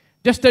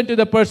Just turn to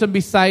the person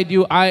beside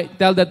you.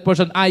 Tell that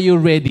person, are you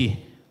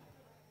ready?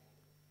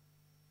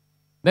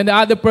 Then the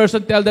other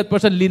person, tell that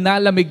person,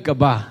 linalamig ka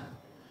ba?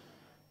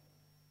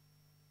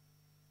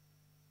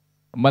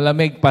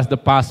 Malamig past the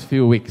past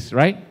few weeks,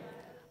 right?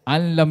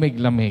 Ang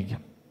lamig-lamig.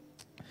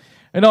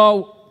 You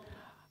know,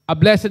 a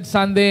blessed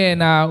Sunday,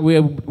 and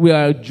we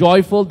are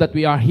joyful that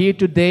we are here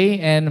today,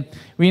 and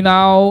we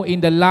now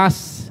in the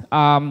last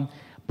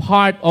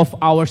part of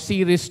our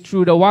series,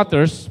 Through the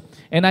Waters,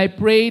 and I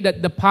pray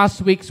that the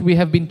past weeks we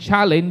have been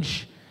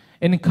challenged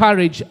and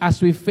encouraged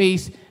as we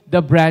face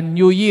the brand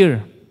new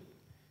year.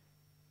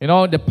 You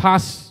know, the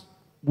past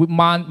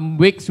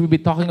weeks we've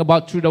been talking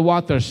about Through the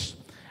Waters,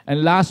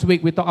 and last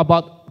week we talked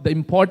about the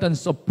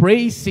importance of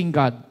praising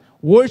God,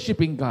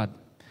 worshiping God.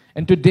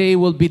 And today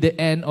will be the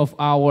end of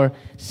our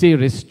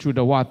series, Through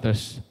the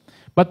Waters.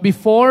 But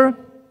before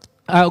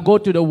I go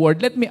to the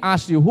word, let me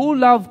ask you, who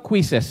love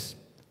quizzes?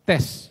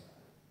 Tests.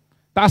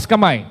 Taas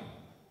kamay.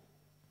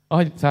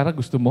 Oh, Sarah,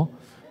 gusto mo?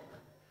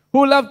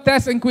 Who love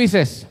tests and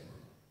quizzes?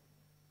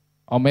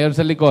 Oh, mayroon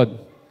sa likod.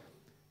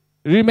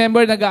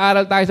 Remember,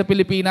 nag-aaral tayo sa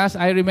Pilipinas?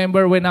 I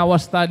remember when I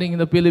was studying in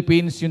the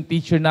Philippines, yung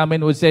teacher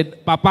namin would say,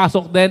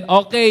 papasok din,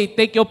 okay,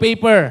 take your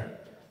paper.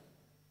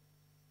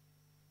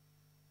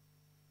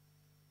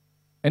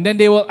 And then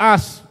they will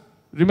ask,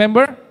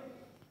 remember?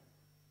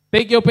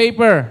 Take your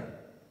paper.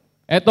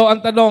 Ito ang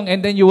tanong, and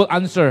then you will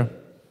answer.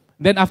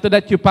 Then after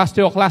that, you pass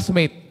to your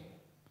classmate.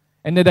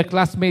 And then the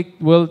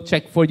classmate will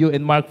check for you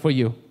and mark for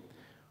you.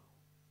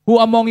 Who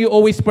among you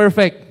always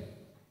perfect?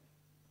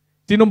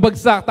 Sinong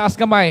bagsak? Taas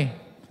kamay.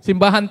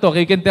 Simbahan to,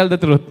 you can tell the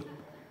truth.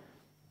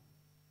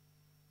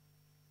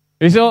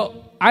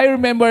 So, I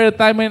remember a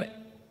time when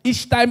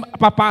each time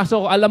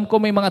papasok, alam ko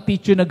may mga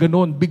teacher na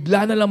ganun,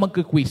 bigla na lang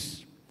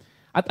magka-quiz.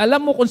 At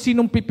alam mo kung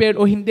sinong prepared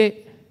o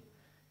hindi.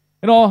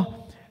 You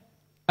know,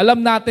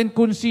 alam natin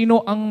kung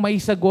sino ang may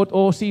sagot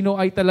o sino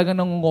ay talaga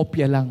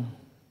nangungopya lang.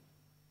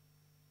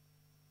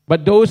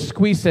 But those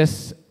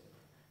quizzes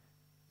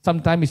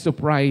sometimes is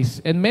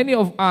surprise. And many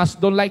of us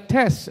don't like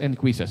tests and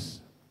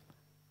quizzes.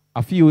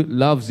 A few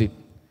loves it.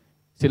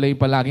 Sila yung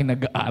palaging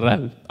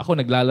nag-aaral. Ako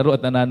naglalaro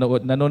at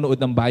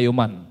nanonood ng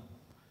Bioman.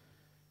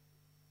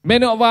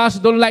 Many of us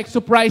don't like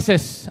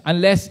surprises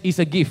unless it's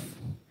a gift.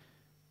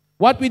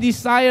 What we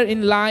desire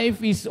in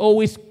life is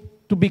always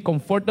to be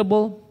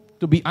comfortable,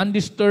 to be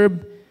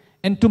undisturbed,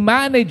 and to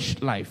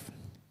manage life.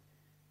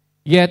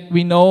 Yet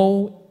we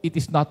know it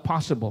is not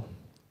possible.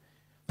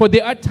 For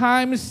there are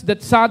times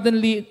that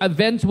suddenly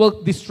events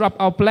will disrupt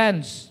our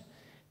plans.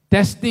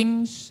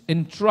 Testings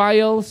and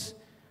trials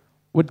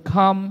would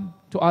come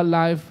to our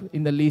life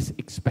in the least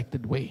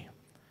expected way.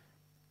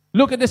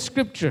 Look at the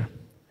scripture.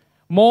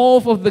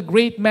 Most of the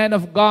great men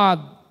of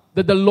God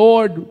that the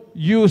Lord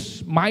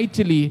used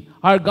mightily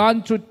are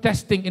gone through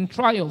testing and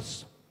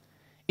trials.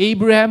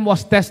 Abraham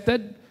was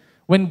tested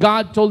when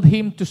God told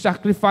him to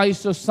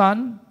sacrifice his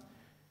son.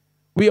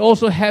 We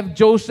also have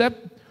Joseph,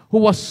 who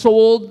was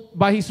sold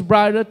by his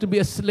brother to be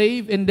a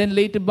slave and then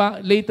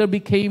later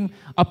became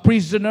a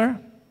prisoner.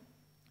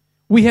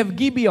 We have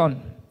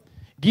Gideon.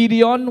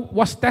 Gideon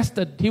was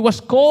tested. He was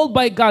called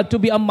by God to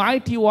be a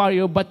mighty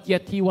warrior, but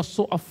yet he was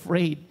so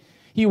afraid.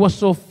 He was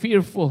so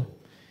fearful.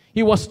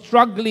 He was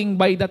struggling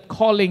by that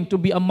calling to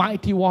be a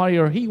mighty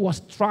warrior. He was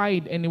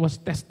tried and he was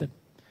tested.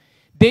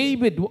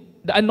 David,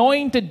 the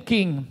anointed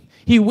king,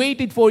 he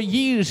waited for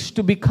years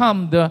to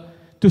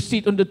to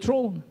sit on the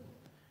throne.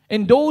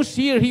 In those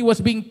years, he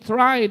was being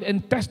tried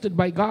and tested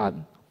by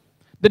God.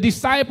 The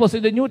disciples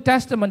in the New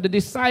Testament, the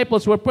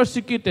disciples were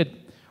persecuted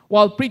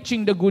while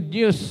preaching the good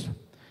news.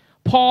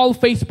 Paul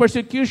faced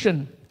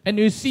persecution, and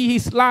you see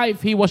his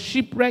life. He was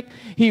shipwrecked,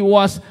 he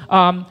was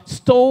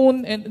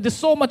stoned, and there's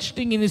so much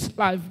thing in his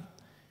life.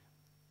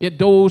 Yet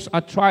those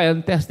are trial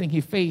and testing he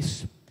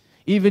faced.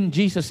 Even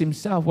Jesus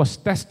himself was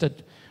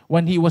tested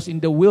when he was in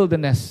the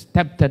wilderness,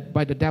 tempted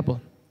by the devil.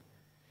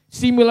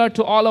 Similar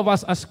to all of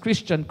us as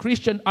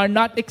Christians are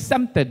not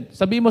exempted.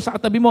 Sabi mo sa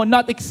katabi mo,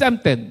 not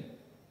exempted.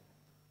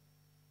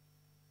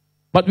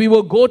 But we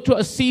will go through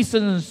a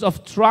seasons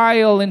of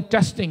trial and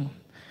testing.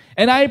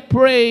 And I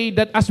pray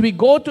that as we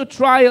go to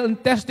trial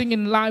and testing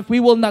in life, we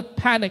will not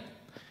panic,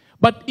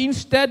 but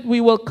instead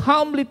we will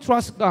calmly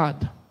trust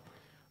God,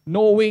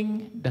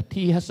 knowing that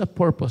He has a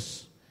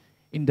purpose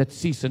in that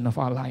season of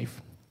our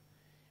life.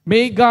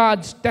 May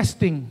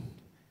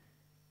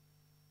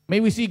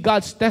we see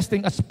God's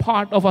testing as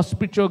part of our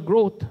spiritual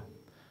growth,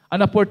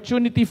 an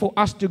opportunity for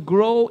us to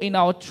grow in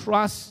our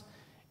trust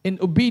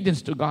and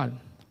obedience to God.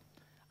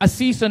 A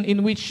season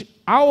in which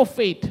our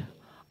faith,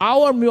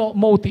 our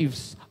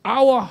motives,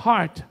 our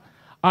heart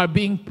are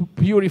being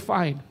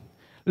purified.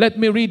 Let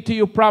me read to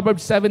you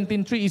Proverbs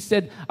 17:3. It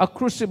said, a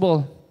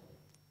crucible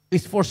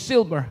is for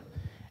silver,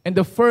 and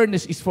the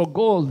furnace is for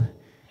gold,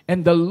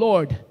 and the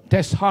Lord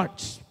tests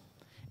hearts.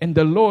 And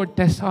the Lord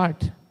tests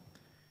heart.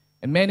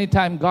 And many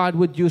times God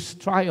would use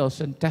trials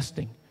and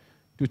testing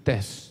to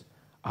test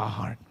our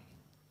heart.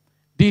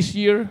 This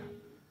year,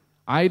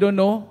 I don't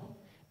know,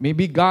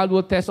 maybe God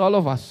will test all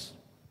of us.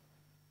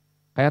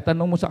 Kaya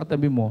tanong mo sa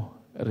katabi mo,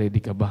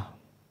 ready ka ba?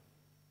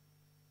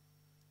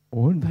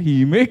 Oh,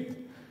 tahimik.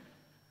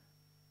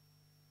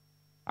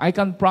 I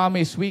can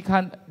promise,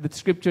 the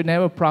scripture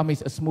never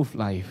promised a smooth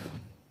life.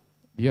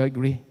 Do you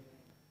agree?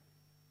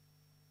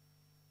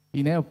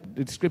 The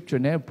scripture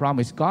never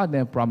promised, God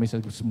never promised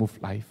a smooth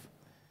life.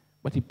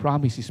 But He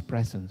promised His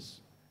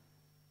presence.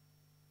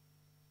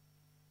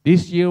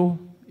 This year,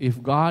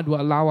 if God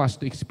will allow us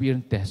to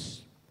experience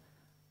tests,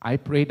 I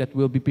pray that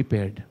we'll be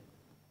prepared.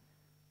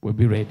 We'll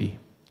be ready.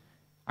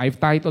 I've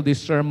titled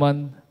this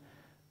sermon,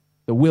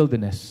 The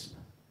Wilderness,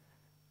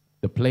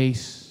 the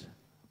Place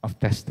of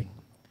Testing.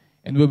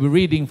 And we'll be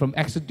reading from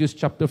Exodus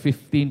chapter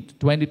 15,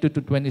 22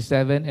 to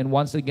 27. And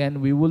once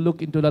again, we will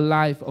look into the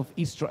life of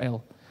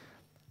Israel,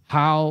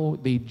 how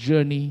they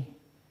journey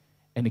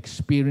and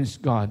experience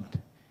God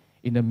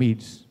in the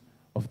midst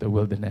of the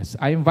wilderness.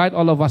 I invite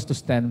all of us to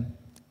stand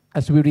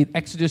as we read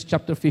Exodus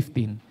chapter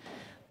 15,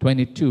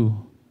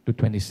 22 to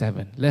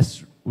 27.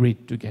 Let's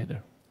read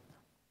together.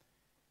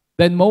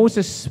 Then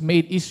Moses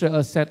made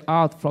Israel set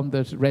out from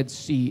the Red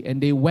Sea,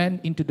 and they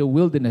went into the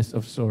wilderness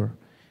of Shur.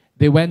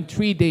 They went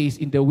 3 days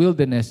in the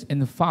wilderness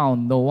and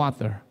found no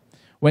water.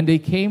 When they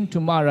came to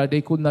Marah,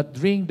 they could not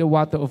drink the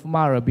water of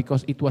Marah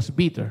because it was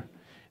bitter.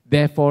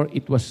 Therefore,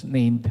 it was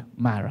named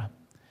Marah.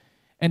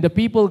 And the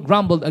people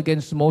grumbled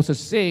against Moses,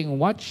 saying,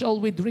 "What shall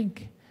we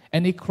drink?"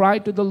 And he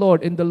cried to the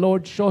Lord, and the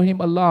Lord showed him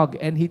a log,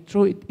 and he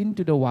threw it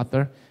into the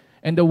water,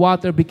 and the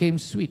water became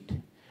sweet.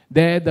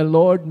 There the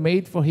Lord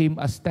made for him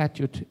a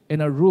statute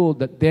and a rule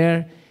that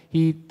there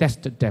he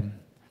tested them,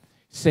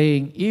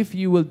 saying, "If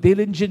you will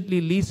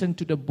diligently listen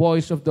to the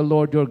voice of the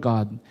Lord your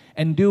God,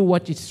 and do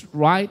what is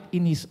right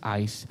in His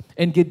eyes,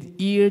 and give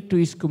ear to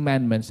His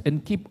commandments,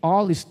 and keep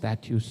all His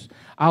statutes,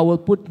 I will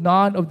put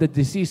none of the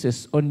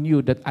diseases on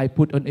you that I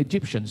put on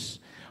Egyptians,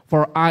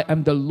 for I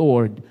am the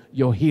Lord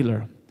your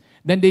healer."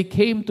 Then they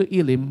came to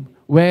Elim,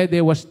 where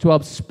there was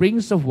 12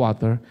 springs of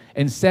water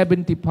and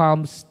 70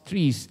 palm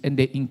trees, and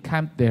they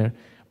encamped there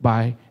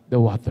by the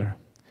water.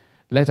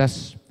 Let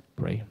us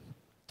pray.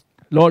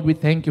 Lord, we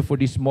thank you for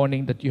this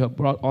morning that you have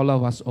brought all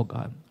of us, O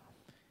God.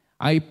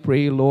 I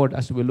pray, Lord,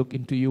 as we look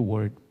into your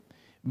word,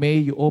 may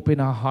you open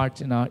our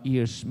hearts and our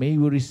ears. May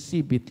we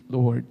receive it,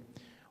 Lord,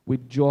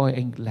 with joy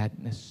and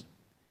gladness.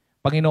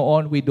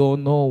 Panginoon, we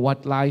don't know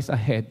what lies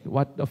ahead,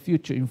 what the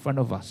future in front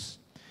of us.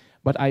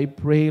 But I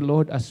pray,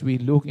 Lord, as we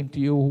look into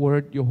your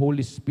word, your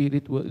Holy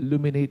Spirit will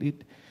illuminate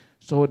it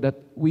so that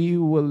we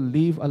will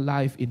live a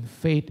life in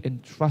faith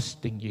and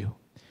trusting you.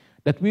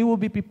 That we will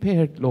be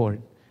prepared,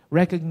 Lord,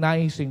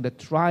 recognizing that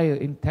trial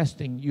and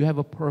testing, you have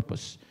a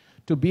purpose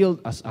to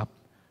build us up,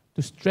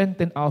 to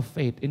strengthen our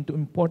faith, and to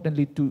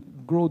importantly, to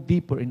grow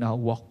deeper in our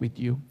walk with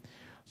you.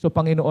 So,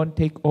 Panginoon,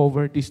 take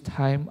over this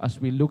time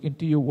as we look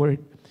into your word.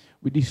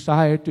 We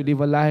desire to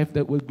live a life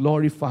that will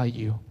glorify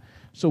you.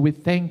 So we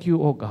thank you,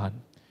 O God.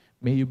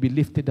 May you be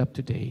lifted up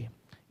today.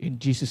 In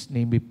Jesus'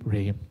 name we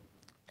pray.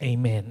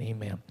 Amen.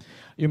 Amen.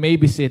 You may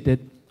be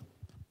seated.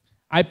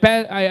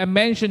 I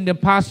mentioned the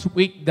past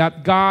week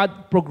that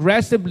God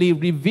progressively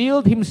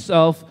revealed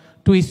Himself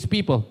to His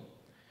people.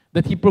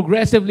 That He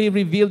progressively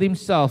revealed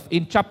Himself.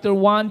 In chapter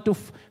 1 to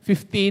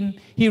 15,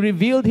 He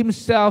revealed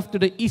Himself to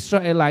the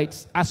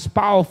Israelites as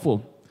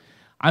powerful.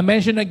 I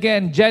mentioned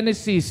again,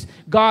 Genesis,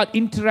 God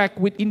interact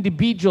with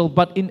individual,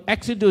 but in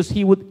Exodus,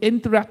 He would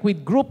interact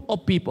with group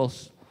of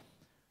peoples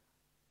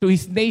to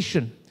His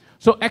nation.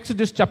 So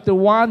Exodus chapter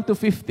 1 to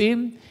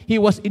 15, He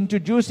was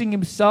introducing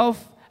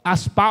Himself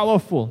as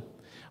powerful.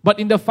 But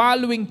in the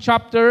following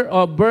chapter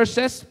or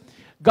verses,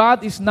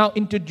 God is now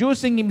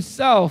introducing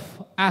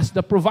Himself as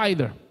the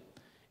provider.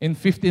 In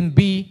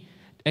 15b,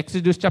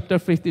 Exodus chapter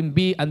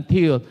 15b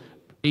until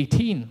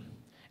 18.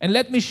 And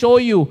let me show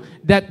you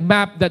that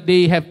map that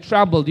they have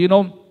traveled. You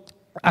know,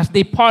 as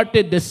they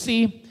parted the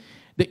sea,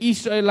 the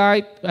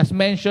Israelite, as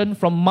mentioned,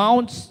 from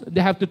mounts,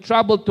 they have to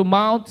travel to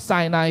Mount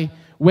Sinai,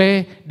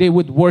 where they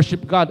would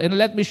worship God. And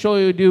let me show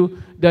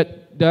you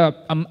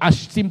a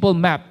simple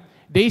map.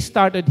 They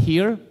started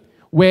here,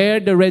 where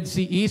the Red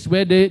Sea is,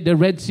 where the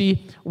Red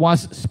Sea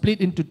was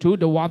split into two,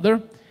 the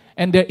water.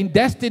 And their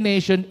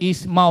destination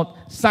is Mount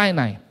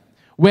Sinai,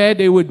 where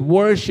they would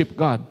worship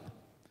God.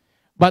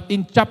 But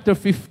in chapter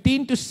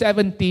 15 to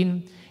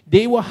 17,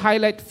 they will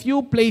highlight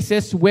few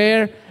places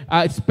where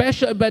a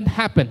special event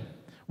happened,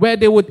 where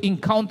they would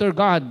encounter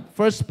God.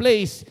 First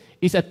place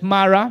is at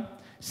Marah.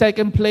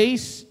 Second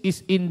place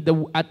is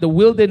at the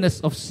wilderness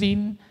of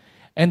Sin.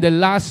 And the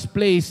last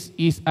place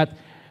is at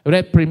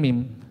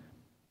Rephidim.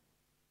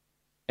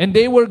 And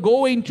they were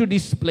going to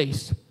this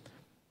place.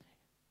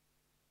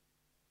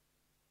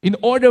 In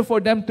order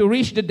for them to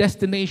reach the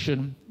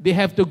destination, they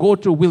have to go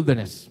through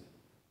wilderness.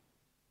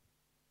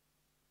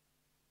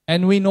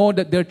 And we know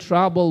that their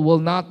travel will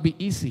not be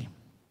easy.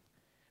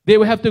 They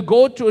will have to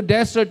go through a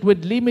desert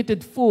with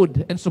limited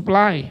food and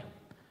supply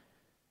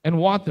and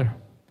water.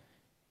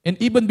 And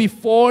even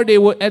before they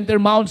will enter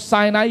Mount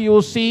Sinai, you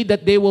will see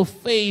that they will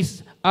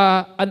face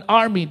an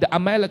army, the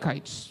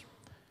Amalekites.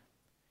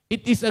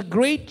 It is a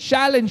great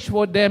challenge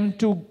for them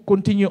to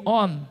continue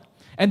on.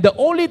 And the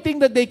only thing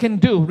that they can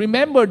do,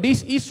 remember,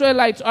 these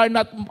Israelites are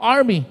not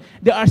army,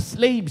 they are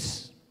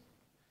slaves.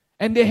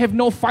 and they have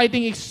no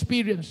fighting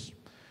experience.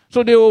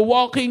 So they were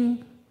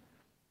walking,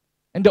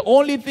 and the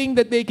only thing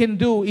that they can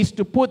do is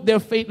to put their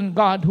faith in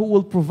God, who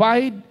will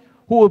provide,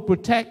 who will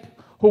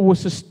protect, who will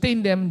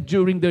sustain them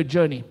during their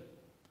journey.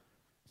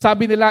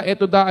 Sabi nila,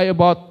 ito daw ay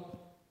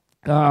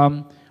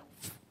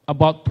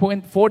about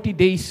 40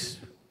 days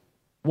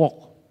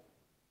walk.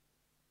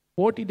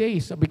 40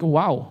 days. Sabi ko,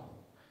 wow.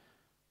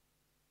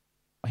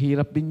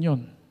 Mahirap din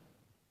yun.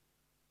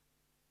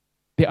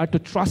 They are to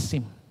trust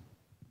Him.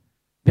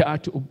 They are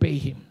to obey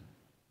Him.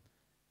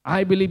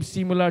 I believe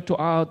similar to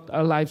our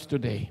lives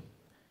today.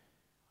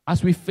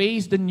 As we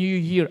face the new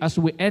year, as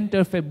we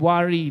enter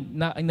February,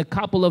 in a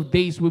couple of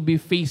days we'll be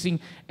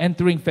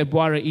entering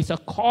February. It's a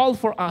call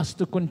for us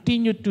to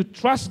continue to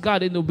trust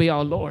God and obey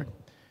our Lord.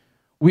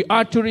 We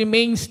are to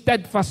remain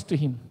steadfast to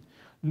Him,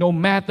 no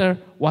matter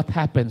what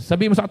happens.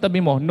 Sabi mo sa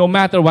katabi mo, no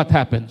matter what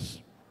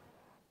happens.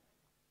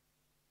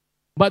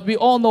 But we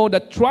all know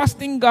that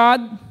trusting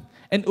God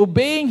and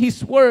obeying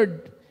His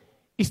word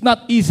is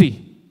not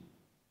easy.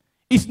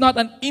 It's not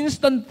an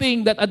instant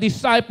thing that a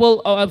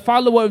disciple or a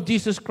follower of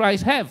Jesus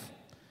Christ have.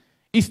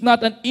 It's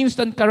not an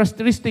instant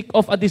characteristic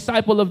of a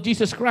disciple of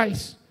Jesus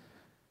Christ.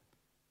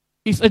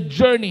 It's a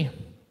journey.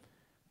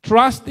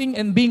 Trusting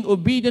and being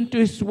obedient to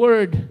His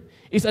word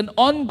is an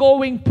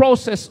ongoing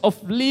process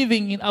of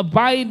living and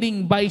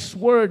abiding by His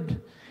word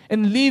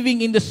and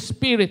living in the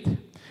Spirit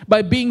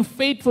by being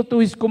faithful to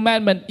His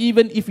commandment,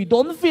 even if you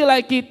don't feel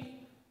like it,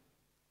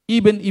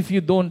 even if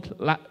you don't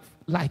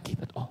like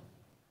it at all.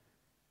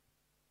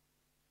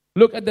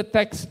 Look at the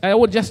text. I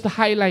will just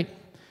highlight.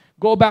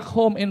 Go back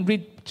home and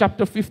read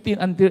chapter 15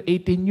 until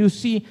 18. You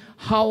see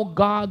how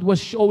God was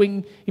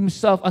showing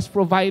Himself as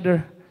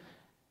provider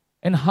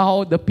and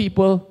how the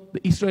people,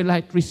 the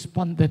Israelites,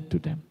 responded to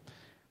them.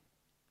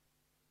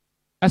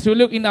 As we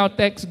look in our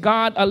text,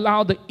 God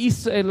allowed the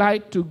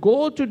Israelites to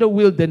go to the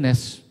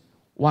wilderness.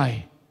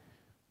 Why?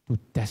 To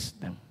test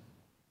them.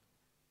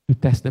 To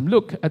test them.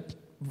 Look at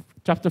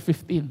chapter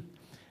 15.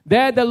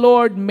 There the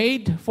Lord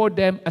made for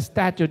them a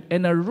statute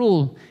and a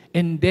rule,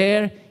 and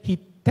there He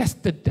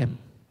tested them.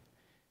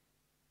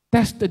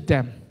 Tested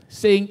them,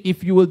 saying,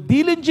 if you will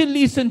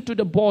diligently listen to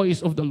the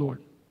voice of the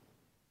Lord.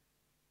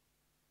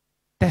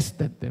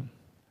 Tested them.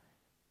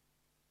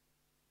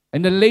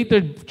 And then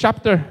later,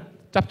 chapter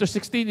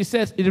 16, it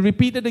says, it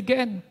repeated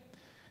again.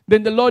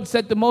 Then the Lord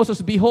said to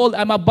Moses, behold,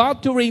 I'm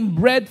about to rain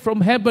bread from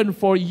heaven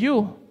for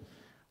you.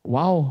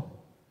 Wow.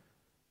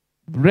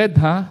 Bread,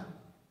 huh?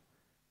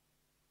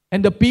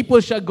 And the people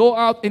shall go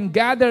out and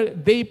gather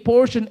their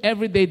portion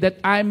every day, that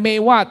I may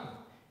what?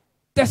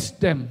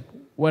 Test them,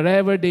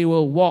 wherever they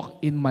will walk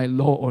in my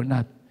law or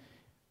not.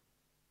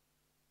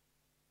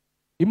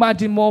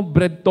 Imagine mo,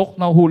 bread talk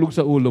na hulog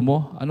sa ulo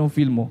mo. Anong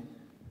feel mo?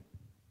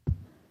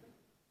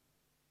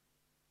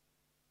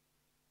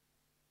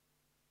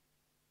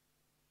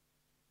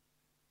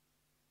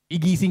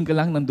 Igising ka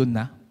lang, nandun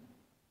na.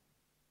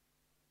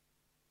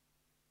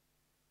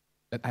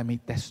 That I may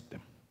test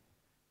them.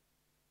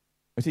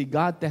 You see,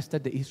 God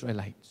tested the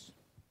Israelites.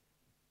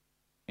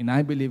 And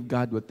I believe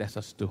God will test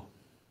us too.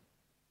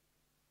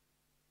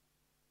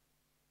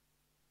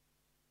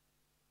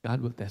 God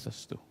will test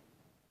us too.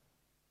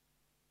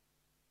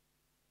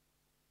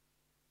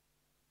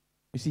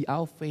 You see,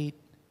 our faith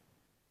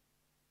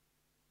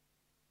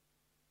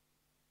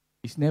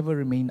is never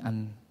remain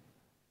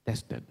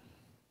untested.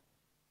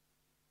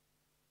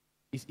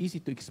 It's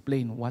easy to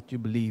explain what you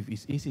believe.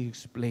 It's easy to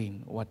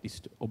explain what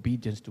is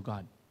obedience to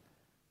God.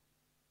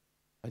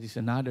 But it's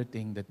another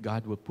thing that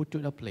God will put you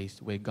in a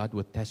place where God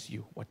will test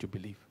you what you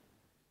believe.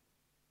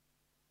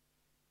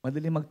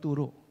 Madali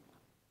magturo.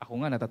 Ako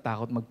nga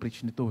natatakot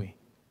mag-preach nito eh.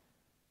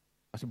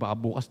 Kasi baka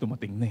bukas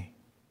dumating na eh.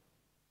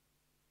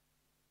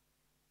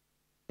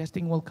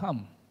 Testing will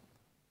come.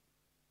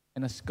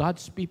 And as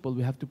God's people,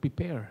 we have to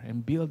prepare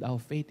and build our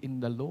faith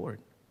in the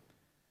Lord.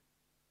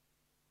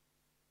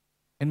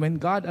 And when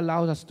God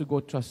allows us to go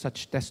through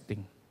such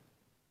testing,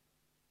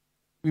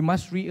 we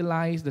must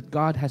realize that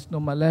God has no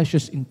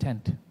malicious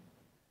intent.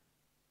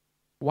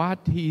 What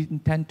He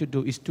intends to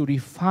do is to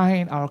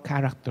refine our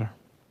character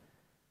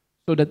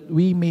so that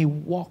we may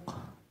walk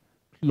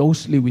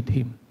closely with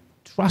Him,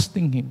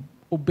 trusting Him,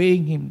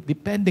 obeying Him,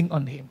 depending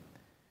on Him.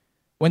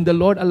 When the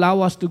Lord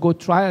allows us to go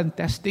trial and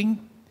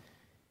testing,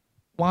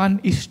 one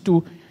is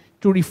to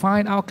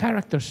refine our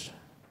characters.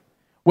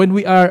 When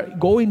we are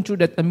going through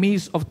that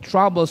maze of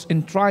troubles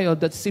and trial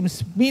that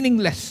seems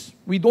meaningless,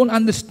 we don't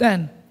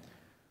understand,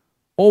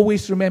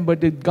 always remember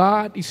that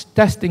God is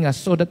testing us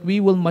so that we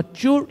will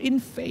mature in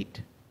faith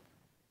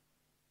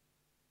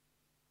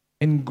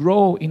and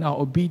grow in our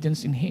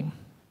obedience in Him.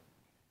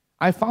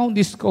 I found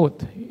this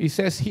quote. It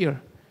says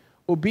here,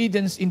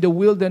 obedience in the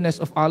wilderness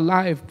of our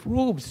life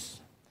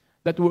proves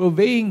that we're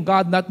obeying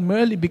God not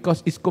merely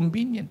because it's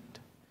convenient,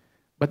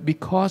 but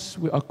because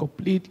we are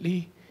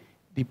completely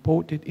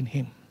devoted in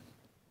Him.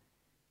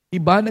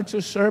 Iba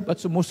nagsuserve at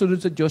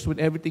sumusunod sa Diyos when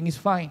everything is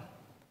fine.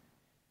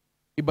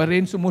 Iba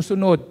rin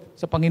sumusunod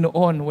sa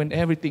Panginoon when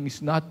everything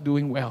is not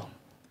doing well.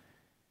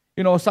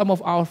 You know, some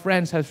of our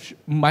friends have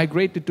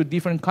migrated to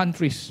different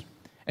countries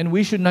And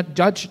we should not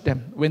judge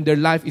them when their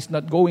life is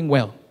not going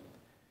well.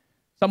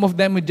 Some of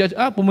them would judge,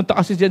 pumunta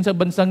kasi dyan sa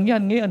bansang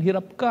yan, ngayon,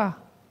 hirap ka.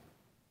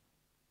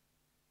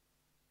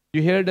 You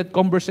hear that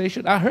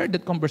conversation? I heard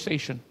that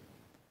conversation.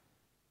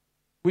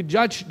 We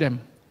judge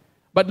them.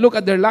 But look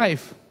at their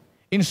life.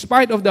 In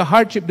spite of the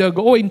hardship they're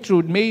going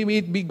through,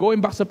 maybe it be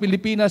going back to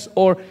Pilipinas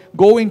or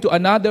going to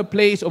another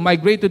place or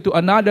migrated to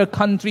another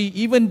country,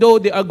 even though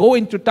they are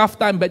going through tough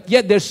time, but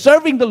yet they're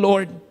serving the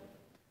Lord.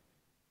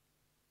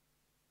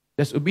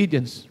 That's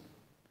obedience.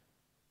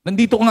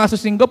 Nandito ka nga sa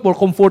Singapore,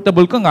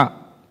 comfortable ka nga,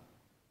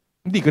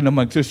 hindi ka na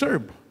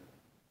mag-serve.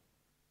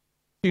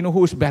 You know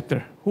who's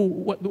better?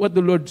 What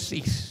the Lord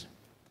sees.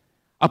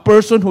 A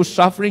person who's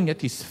suffering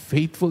yet is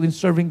faithful in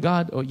serving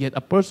God, or yet a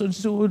person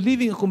who's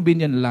living a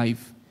convenient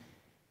life,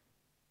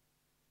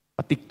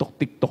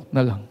 TikTok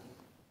na lang.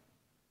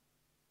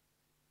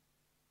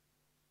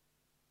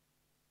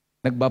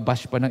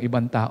 Nagbabash pa ng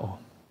ibang tao,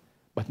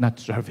 but not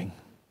serving.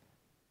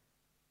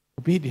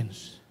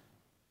 Obedience.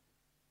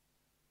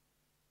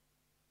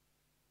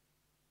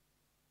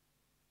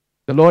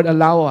 The Lord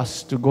allow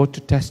us to go to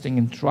testing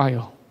and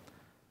trial,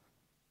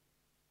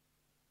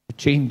 to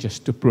change us,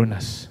 to prune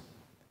us,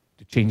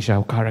 to change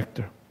our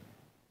character.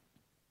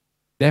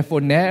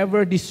 Therefore,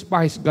 never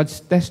despise God's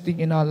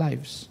testing in our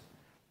lives.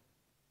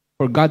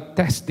 For God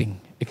testing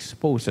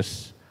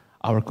exposes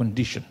our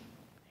condition.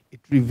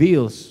 It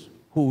reveals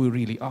who we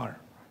really are.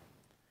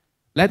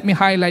 Let me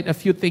highlight a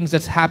few things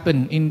that's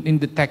happened in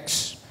the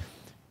text,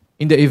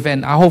 in the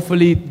event. I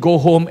hopefully go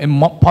home and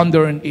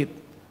ponder on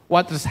it.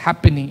 What is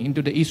happening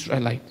into the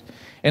Israelites.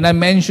 And I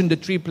mentioned the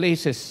three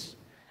places.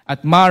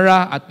 At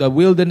Mara, at the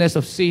wilderness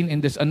of Sin, and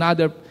there's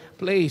another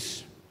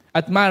place.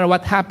 At Mara,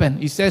 what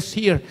happened? It says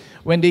here,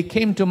 when they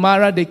came to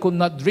Mara, they could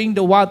not drink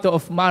the water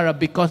of Mara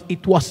because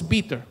it was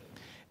bitter.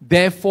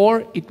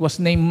 Therefore, it was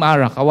named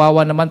Mara.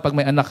 Kawawa naman pag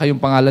may anak kayong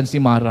pangalan si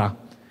Mara.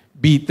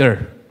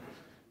 Bitter.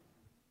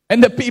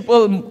 And the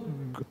people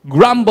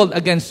grumbled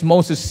against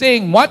Moses,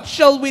 saying, "What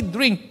shall we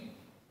drink?"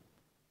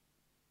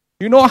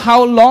 You know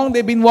how long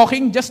they've been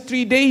walking? Just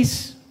 3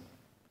 days.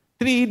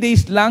 3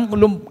 days lang.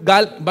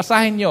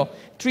 Basahin nyo.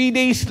 3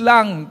 days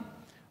lang.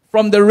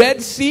 From the Red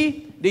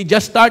Sea, they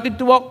just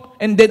started to walk.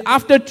 And then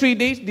after 3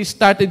 days, they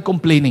started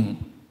complaining.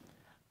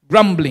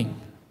 Grumbling.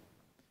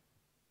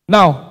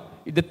 Now,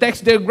 the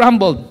text there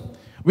grumbled.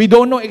 We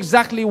don't know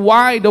exactly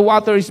why the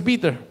water is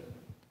bitter.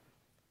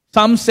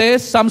 Some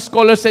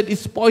scholars said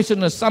it's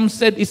poisonous. Some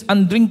said it's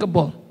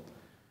undrinkable.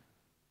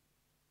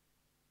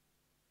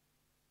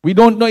 We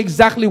don't know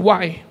exactly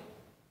why.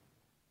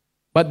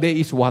 But there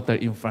is water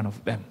in front of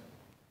them.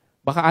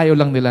 Baka ayaw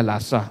lang nila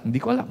lasa.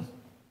 Hindi ko alam.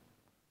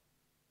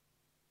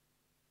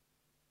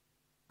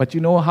 But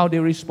you know how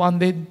they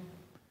responded?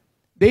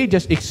 They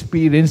just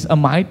experienced a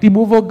mighty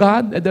move of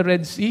God at the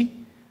Red Sea.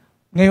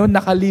 Ngayon,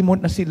 nakalimot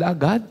na sila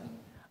agad.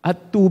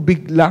 At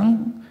tubig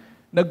lang,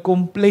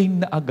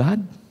 nag-complain na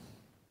agad.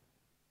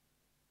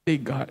 They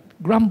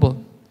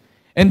grumbled.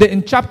 And then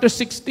in chapter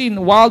 16,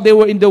 while they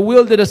were in the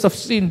wilderness of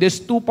Sin, there's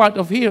two parts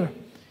of here.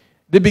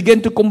 They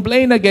began to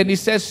complain again.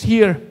 It says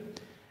here,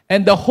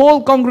 and the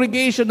whole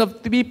congregation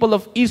of the people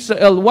of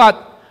Israel, what?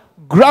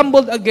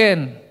 Grumbled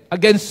again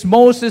against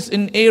Moses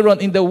and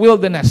Aaron in the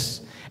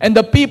wilderness. And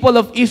the people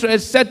of Israel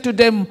said to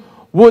them,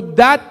 would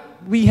that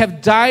we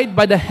have died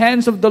by the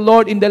hands of the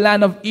Lord in the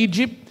land of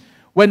Egypt,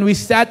 when we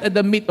sat at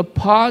the meat of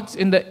pots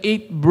and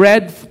ate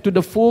bread to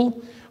the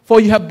full? For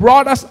you have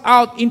brought us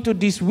out into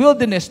this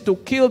wilderness to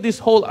kill this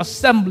whole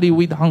assembly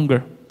with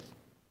hunger.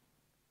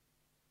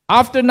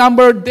 After a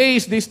number of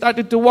days, they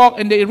started to walk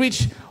and they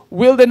reached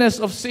wilderness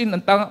of Sin,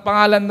 ang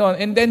pangalan noon.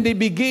 And then they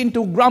begin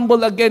to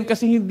grumble again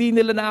kasi hindi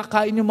nila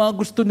nakakain yung mga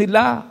gusto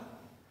nila.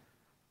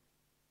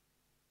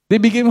 They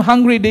became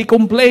hungry, they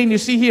complained.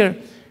 You see here,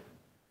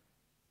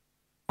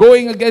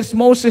 going against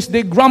Moses,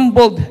 they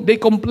grumbled, they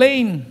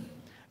complained.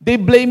 They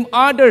blame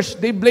others,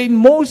 they blame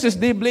Moses,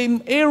 they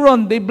blame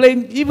Aaron, they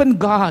blame even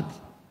God.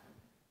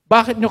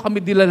 Bakit nyo kami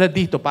dilala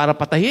dito? Para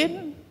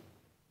patayin?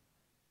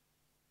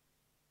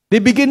 They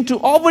begin to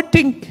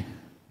overthink,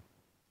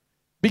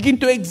 begin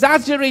to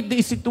exaggerate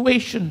the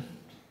situation.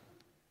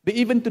 They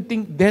even to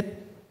think that,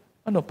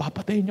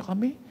 papatayin nyo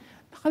kami?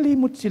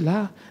 Nakalimot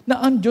sila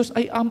na ang Diyos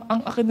ay ang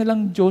akin na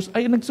lang Diyos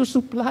ay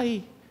nagsusupply.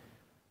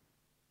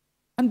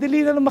 Ang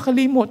dali na lang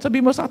makalimot.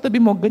 Sabi mo sa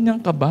katabi mo, ganyan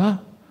ka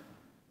ba?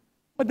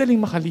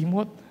 Madaling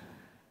makalimot.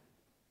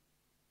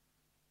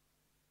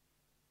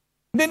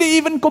 Then they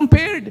even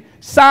compared.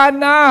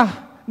 Sana,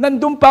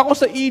 nandun pa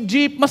ako sa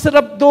Egypt,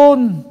 masarap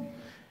doon.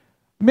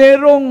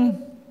 Merong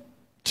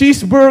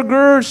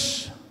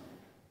cheeseburgers.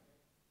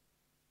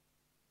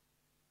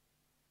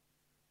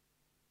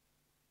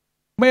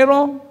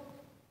 Merong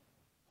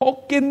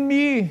Hokkien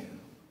mee.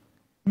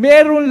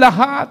 Meron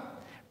lahat.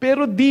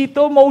 Pero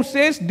dito,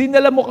 Moses,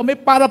 dinala mo kami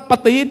para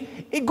patayin.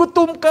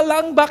 Gutom ka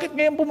lang. Bakit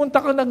ngayon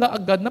pumunta ka na nga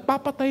agad?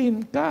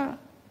 Napapatayin ka.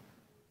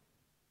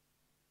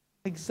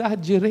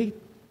 Exaggerate.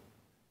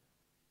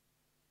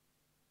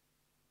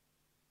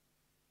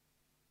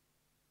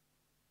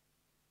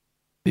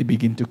 They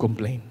begin to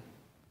complain.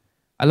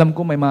 Alam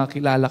ko may mga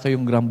kilala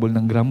kayong grumble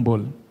ng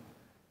grumble.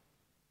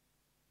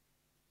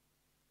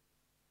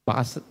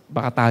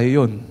 Baka tayo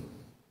yun.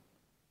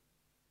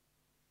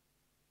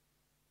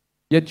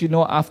 Yet you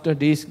know, after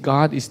this,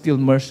 God is still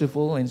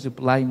merciful and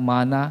supplying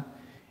manna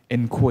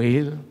and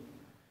quail.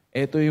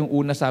 Ito yung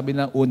sabi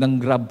na unang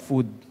grab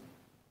food.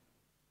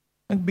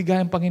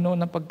 Nagbigay ang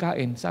Panginoon ng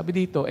pagkain.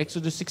 Sabi dito,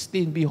 Exodus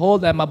 16,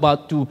 Behold, I am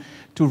about to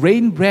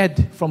rain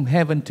bread from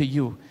heaven to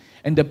you,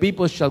 and the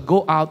people shall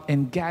go out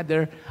and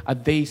gather a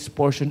day's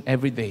portion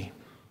every day.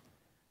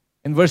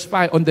 In verse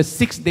 5, on the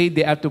 6th day,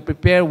 they are to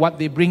prepare what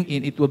they bring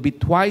in. It will be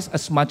twice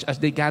as much as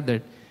they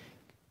gathered.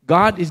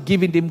 God is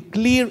giving them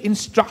clear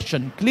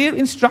instruction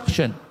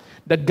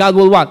that God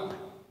will what?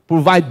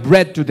 Provide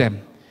bread to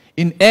them.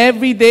 In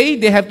every day,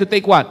 they have to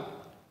take what?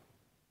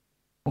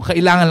 Kung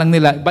kailangan lang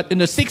nila. But in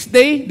the 6th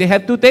day, they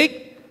have to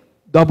take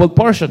double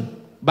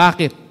portion.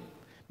 Bakit?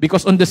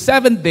 Because on the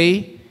 7th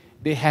day,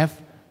 they have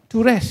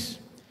to rest.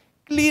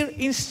 Clear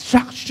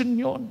instruction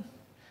yon.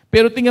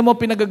 Pero tingnan mo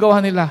pinagagawa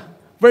nila.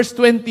 Verse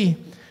 20,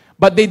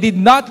 But they did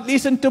not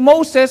listen to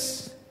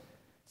Moses.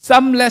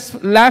 Some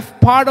left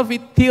part of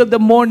it till the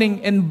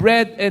morning and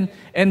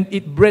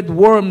it bred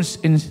worms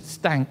and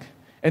stank.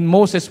 And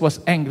Moses was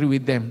angry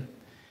with them.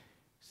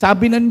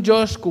 Sabi ng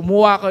Diyos,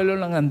 kumuha kayo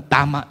lang ng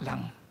tama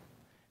lang.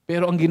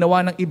 Pero ang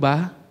ginawa ng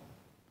iba,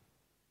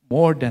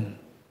 more than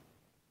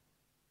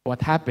what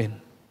happened.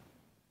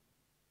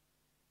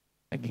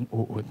 Naging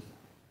uod.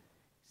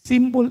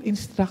 Simple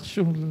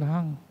instruction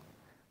lang.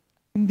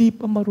 Hindi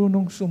pa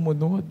marunong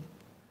sumunod.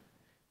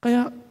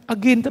 Kaya,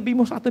 again, tabi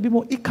mo,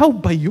 ikaw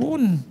ba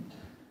yun?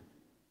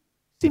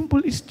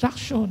 Simple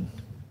instruction.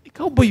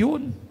 Ikaw ba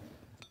yun?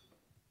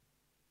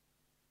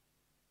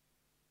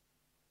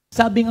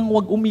 Sabi nga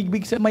huwag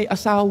umibig sa may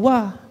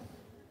asawa.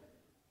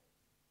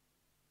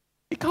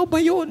 Ikaw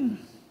ba yun?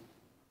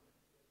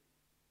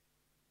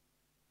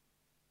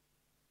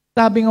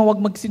 Sabi nga huwag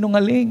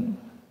magsinungaling.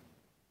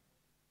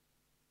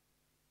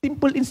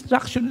 Simple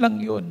instruction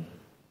lang yun.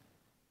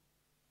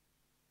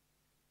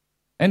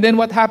 And then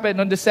what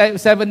happened on the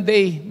 7th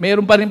day?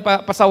 Mayroon pa rin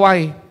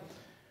pasaway.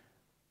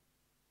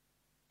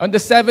 On the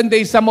 7th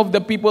day, some of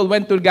the people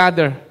went to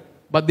gather,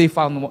 but they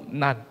found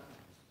none.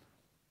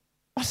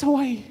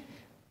 Pasaway.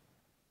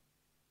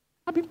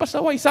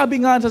 Sabi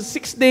nga sa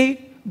 6th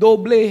day,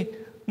 doble.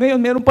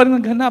 Ngayon, meron pa rin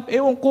naghanap.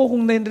 Ewan ko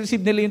kung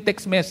na-receive nila yung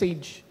text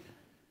message.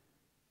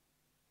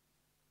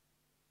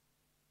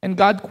 And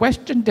God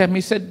questioned them.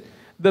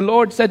 The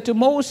Lord said to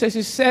Moses,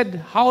 He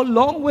said, How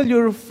long will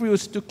you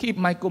refuse to keep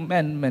my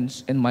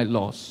commandments and my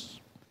laws?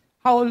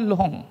 How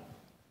long?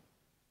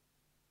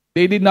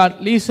 They did not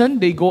listen.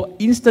 They go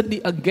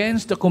instantly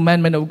against the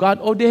commandment of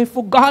God, or they have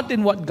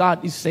forgotten what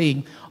God is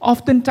saying.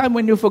 Oftentimes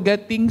when you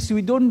forget things,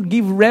 we don't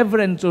give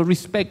reverence or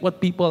respect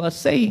what people are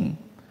saying.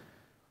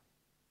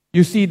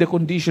 You see the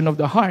condition of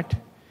the heart.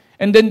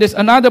 And then there's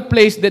another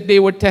place that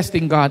they were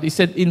testing God. He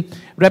said in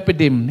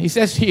Rephidim. He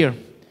says here,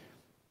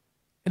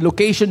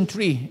 Location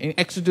 3 in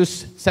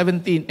Exodus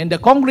 17. And the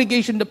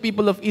congregation, the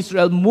people of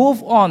Israel,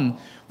 moved on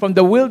from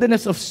the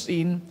wilderness of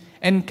Sin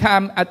and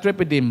camped at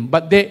Rephidim.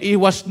 But there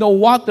was no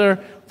water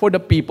for the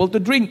people to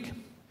drink.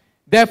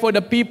 Therefore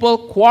the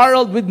people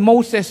quarreled with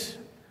Moses.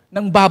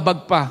 Nang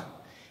babag pa.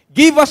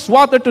 Give us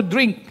water to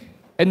drink.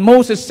 And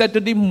Moses said to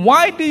them,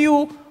 Why do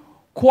you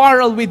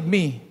quarrel with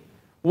me?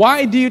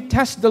 Why do you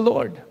test the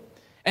Lord?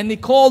 And he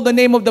called the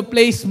name of the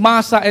place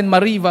Massa and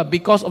Mariva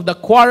because of the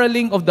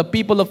quarreling of the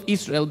people of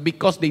Israel,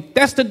 because they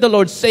tested the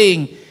Lord,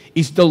 saying,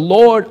 Is the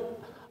Lord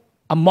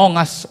among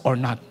us or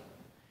not?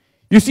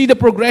 You see the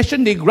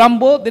progression. They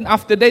grumbled, then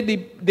after that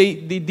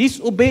they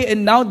disobey,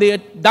 and now they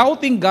are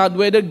doubting God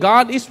whether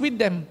God is with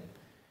them.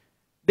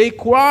 They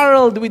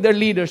quarreled with their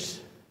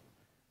leaders.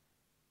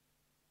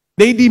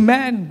 They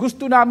demand,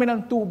 gusto namin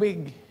ng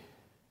tubig.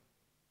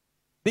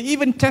 They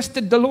even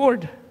tested the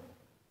Lord.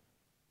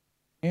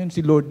 Ngayon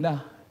si Lord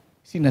na,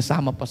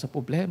 sinasama pa sa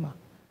problema.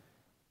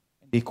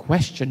 They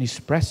question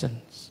His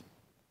presence.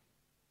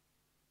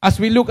 As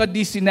we look at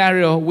this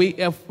scenario, we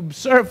have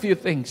observed a few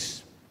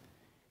things.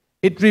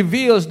 It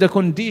reveals the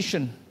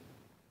condition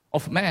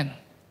of man.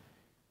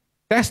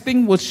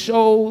 Testing will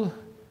show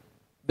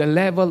the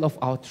level of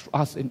our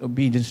trust and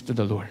obedience to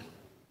the Lord.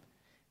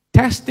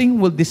 Testing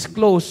will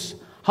disclose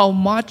how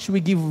much we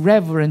give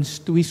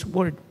reverence to His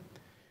Word.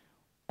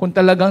 Kung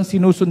talagang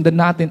sinusundan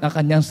natin ang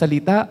Kanyang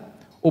salita,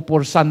 o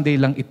for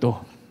Sunday lang ito.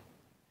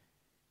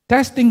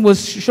 Testing will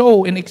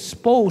show and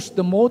expose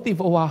the motive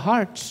of our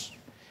hearts.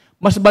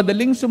 Mas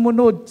madaling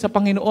sumunod sa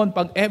Panginoon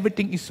pag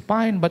everything is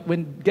fine, but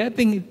when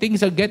things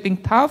are getting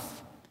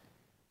tough,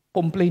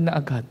 complain na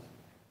agad.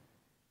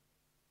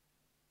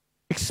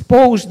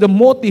 Expose the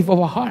motive of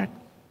our heart.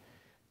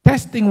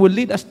 Testing will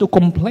lead us to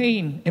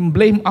complain and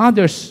blame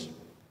others.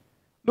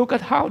 Look at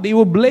how they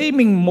were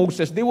blaming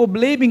Moses, they were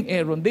blaming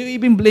Aaron, they were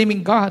even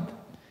blaming God,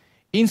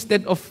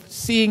 instead of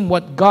seeing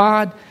what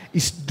God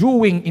is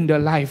doing in their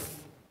life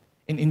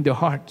and in their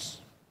hearts.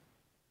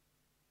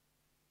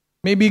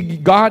 Maybe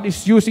God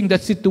is using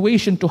that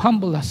situation to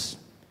humble us,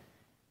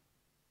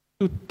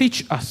 to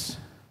teach us.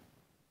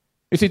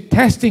 You see,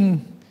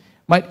 testing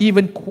might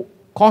even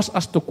cause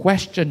us to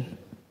question,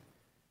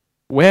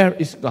 where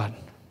is God?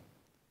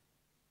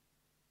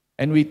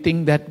 And we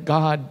think that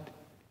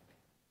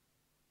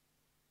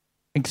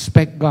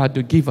expect God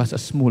to give us a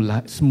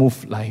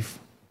smooth life.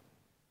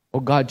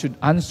 Or God should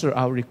answer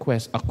our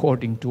requests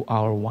according to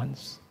our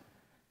wants.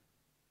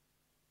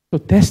 So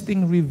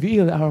testing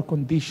reveals our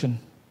condition.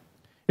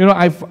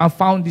 I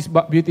found this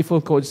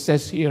beautiful quote. It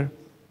says here,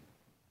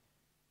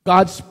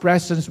 God's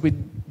presence with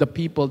the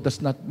people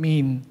does not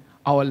mean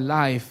our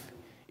life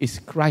is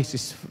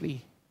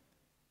crisis-free.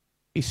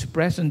 His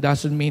presence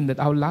doesn't mean that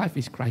our life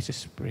is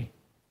crisis-free.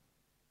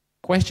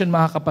 Question,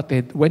 mga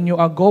kapatid, when you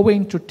are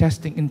going through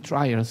testing and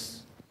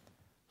trials,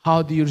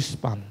 how do you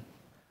respond?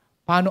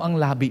 Paano ang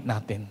labi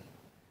natin?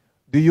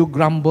 Do you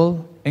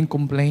grumble and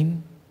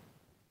complain?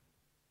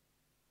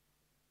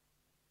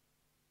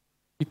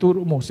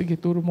 Ituro mo. Sige,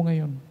 turo mo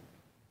ngayon.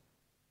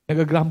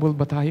 Nag-grumble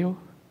ba tayo?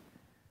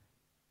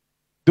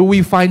 Do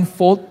we find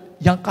fault?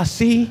 Yang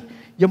kasi,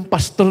 yung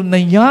pastor na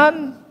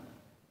yan,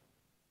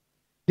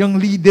 yung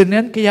leader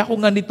na yan, kaya ako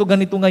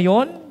ganito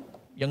ngayon,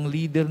 yung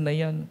leader na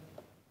yan.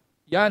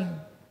 Yan.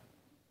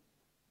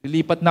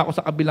 Lilipat na ako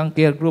sa kabilang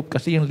care group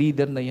kasi yung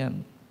leader na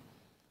yan.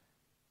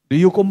 Do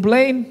you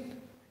complain?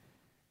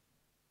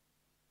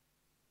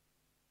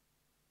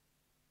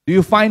 Do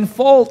you find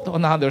fault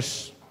on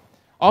others?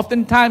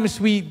 Oftentimes,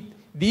 we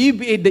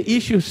deviate the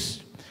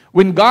issues.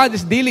 When God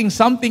is dealing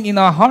something in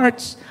our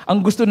hearts, ang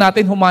gusto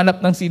natin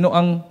humanap ng sino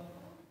ang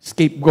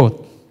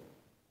scapegoat.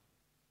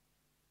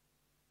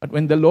 But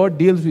when the Lord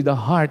deals with the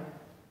heart,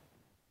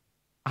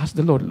 ask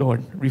the Lord,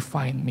 Lord,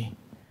 refine me.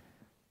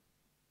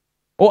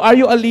 Or are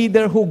you a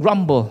leader who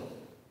grumble?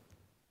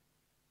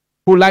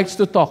 Who likes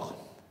to talk?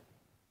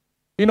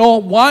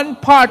 One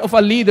part of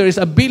a leader is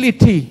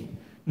ability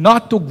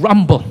not to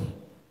grumble.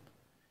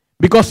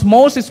 Because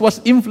Moses was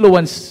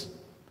influenced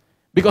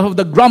because of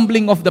the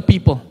grumbling of the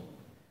people.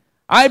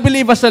 I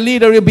believe as a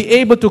leader, you'll be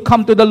able to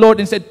come to the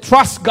Lord and say,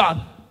 trust God.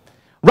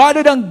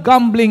 Rather than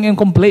grumbling and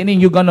complaining,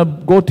 you're gonna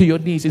go to your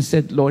knees and say,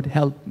 Lord,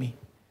 help me.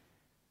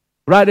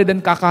 Rather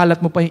than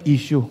kakalat mo pa yung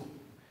issue.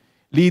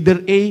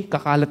 Leader A,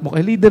 kakalat mo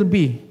kay Leader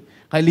B.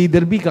 Kay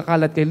Leader B,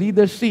 kakalat kay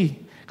Leader C.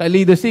 Kay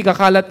Leader C,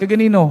 kakalat kay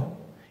ganino.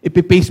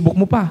 Ipi-Facebook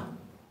mo pa.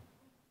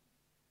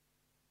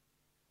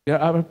 There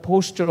are a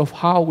posture of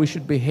how we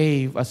should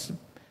behave as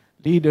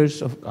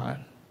leaders of God.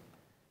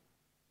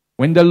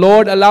 When the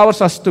Lord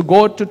allows us to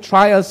go to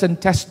trials and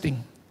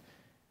testing,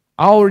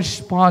 our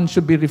response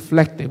should be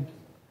reflective,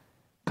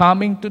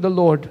 coming to the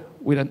Lord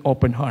with an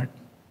open heart.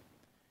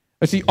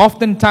 See,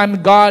 oftentimes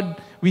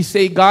we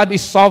say God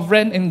is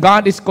sovereign and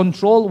God is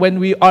control. When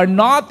we are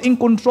not in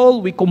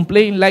control, we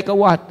complain like a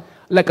what?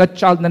 Like a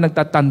child na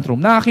nagtatantrum.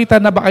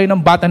 Nakakita na ba kayo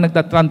ng bata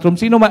nagtatantrum?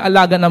 Sino may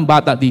alaga ng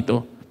bata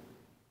dito?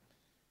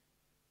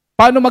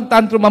 Paano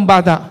magtantrum ang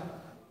bata?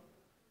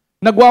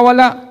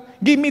 Nagwawala.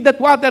 Give me that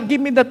water. Give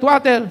me that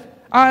water.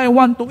 I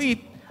want to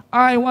eat.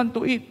 I want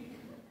to eat.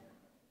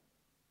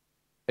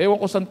 Ewan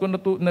ko saan ko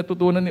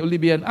natutunan ni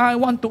Olivia. I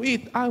want to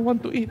eat. I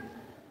want to eat.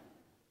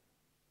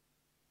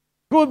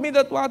 Give me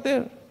that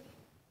water.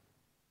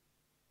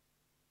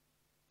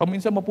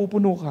 Paminsan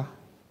mapupuno ka.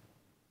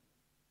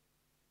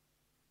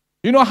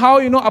 You know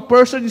how a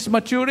person is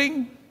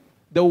maturing?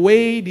 The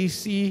way they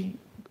see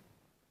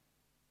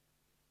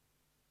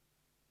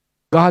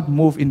God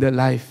move in their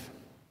life.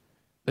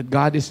 That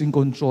God is in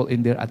control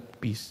and they're at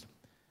peace.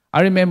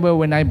 I remember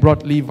when I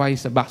brought Levi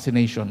sa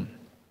vaccination.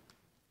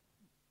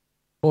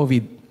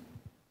 COVID.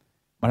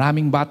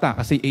 Maraming bata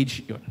kasi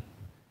age yun.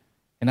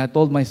 And I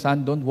told my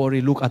son, don't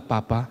worry, look at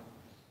Papa.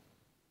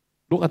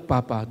 Look at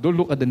Papa. Don't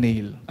look at the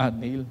nail.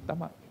 Nail.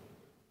 Tama.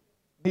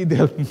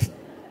 Needle.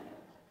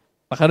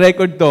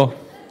 Naka-record to.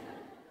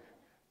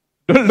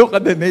 Don't look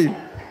at the nail.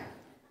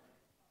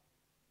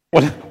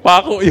 Wala.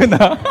 Pako yun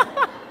ha.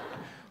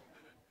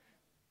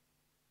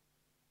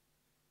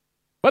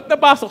 Ba't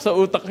napasok sa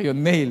utak yun?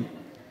 Nail.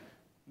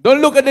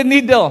 Don't look at the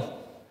needle.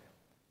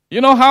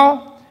 You know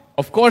how?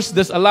 Of course,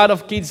 there's a lot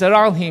of kids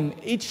around him.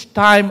 Each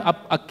time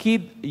a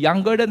kid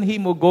younger than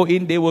him will go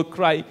in, they will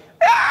cry,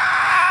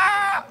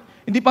 "Ah!"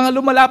 Hindi pa nga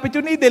lumalapit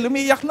yung needle,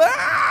 umiiyak na.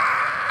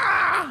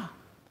 Ah!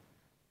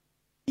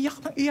 Iyak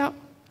na iyak.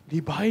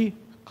 Levi,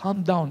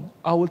 calm down.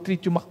 I will treat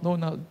you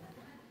McDonald's.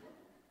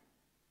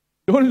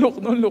 Don't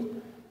look.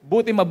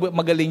 Buti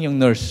magaling yung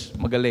nurse.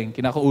 Magaling.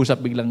 Kinakausap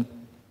biglang.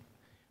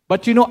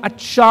 But a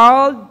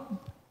child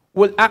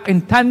will act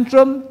in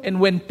tantrum,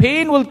 and when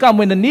pain will come,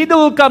 when the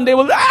needle will come, they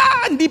will,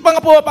 hindi pa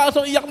nga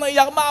pumapasok, iyak na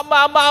iyak,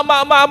 mama.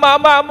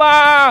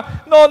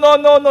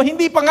 No,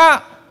 hindi pa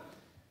nga.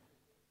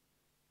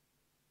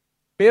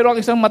 Pero ang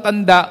isang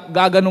matanda,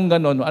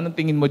 gaganong-ganon, anong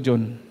tingin mo,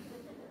 John?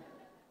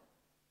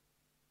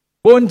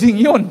 Bonding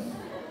yun.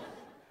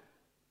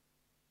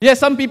 Yes,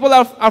 some people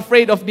are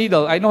afraid of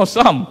needle. I know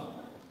some.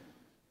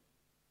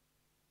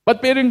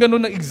 But pero yung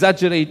ganon na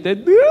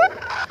exaggerated,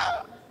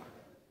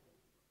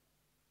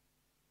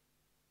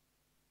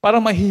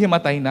 parang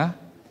mahihimatay na.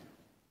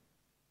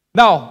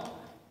 Now,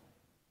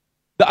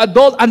 the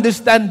adult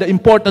understand the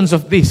importance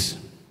of this,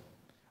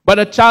 but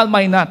a child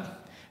might not.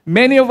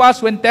 Many of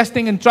us, when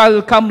testing and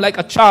trial come like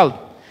a child,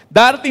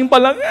 darating pa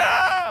lang,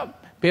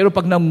 Pero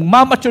pag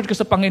namamature ka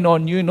sa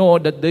Panginoon, you know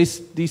that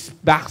this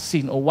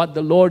vaccine or what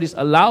the Lord is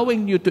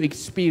allowing you to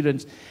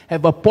experience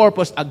have a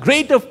purpose, a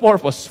greater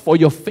purpose for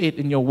your faith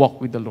in your walk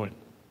with the Lord.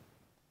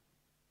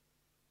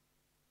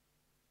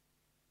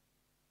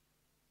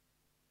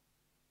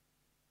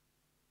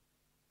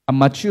 A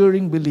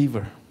maturing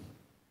believer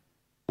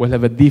will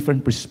have a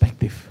different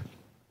perspective.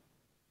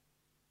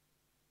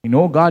 You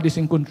know God is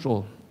in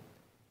control.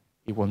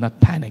 He will not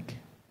panic.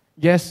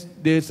 Yes,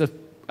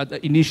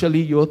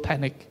 initially you will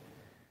panic.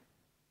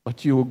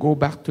 But you will go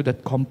back to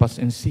that compass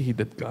and see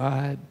that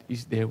God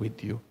is there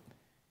with you.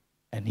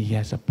 And He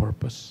has a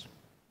purpose.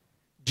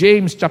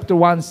 James chapter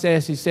 1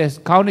 says, he says,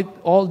 "Count it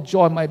all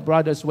joy, my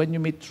brothers, when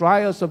you meet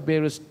trials of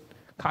various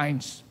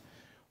kinds.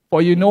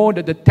 For you know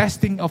that the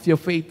testing of your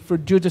faith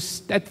produces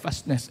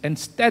steadfastness. And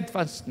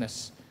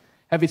steadfastness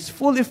have its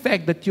full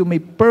effect that you may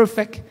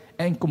perfect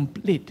and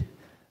complete.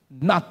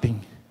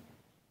 Nothing,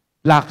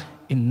 lack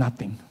in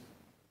nothing."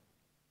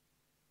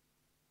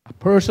 A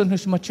person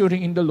who's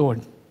maturing in the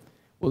Lord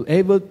will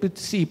able to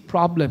see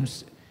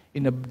problems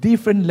in a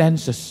different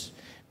lenses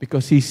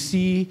because he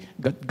see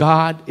that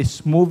God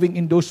is moving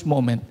in those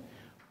moments,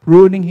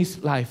 pruning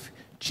his life,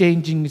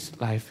 changing his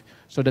life,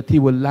 so that he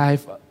will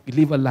live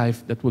a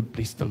life that will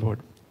please the Lord.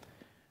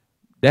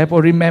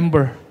 Therefore,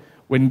 remember,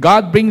 when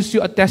God brings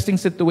you a testing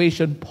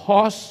situation,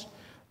 pause,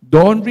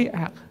 don't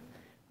react,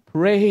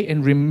 pray,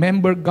 and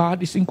remember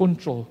God is in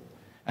control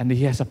and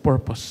He has a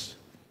purpose.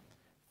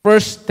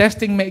 First,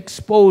 testing may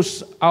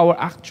expose our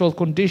actual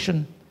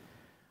condition.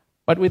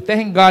 But we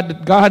thank God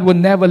that God will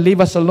never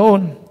leave us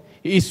alone.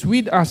 He is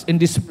with us in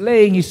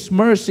displaying His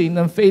mercy and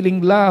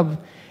unfailing love.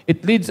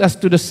 It leads us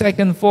to the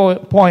second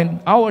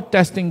point. Our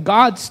testing,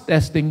 God's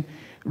testing,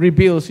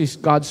 reveals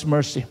God's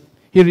mercy.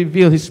 He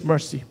revealed His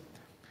mercy.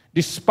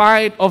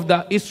 Despite of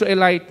the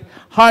Israelite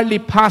hardly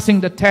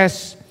passing the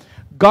test,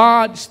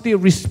 God still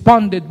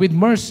responded with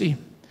mercy.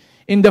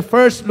 In the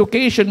first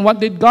location, what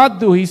did God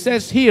do? He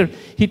says here,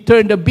 He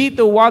turned the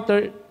bitter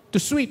water to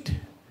sweet,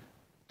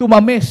 to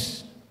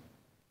mamis.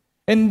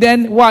 And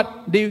then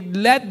what? They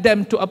led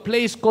them to a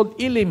place called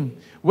Elim,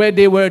 where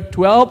there were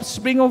 12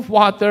 springs of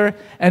water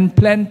and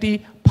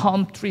plenty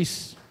palm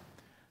trees.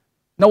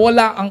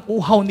 Nawala ang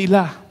uhaw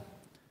nila.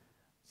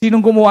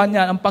 Sinong gumawa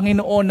niya? Ang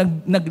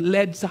Panginoon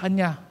nag-led sa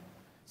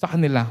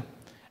kanila.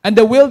 And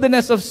the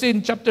wilderness of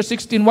sin, chapter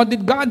 16, what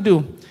did God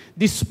do?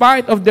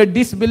 Despite of their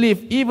disbelief,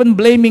 even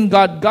blaming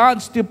God,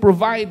 God still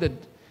provided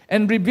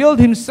and revealed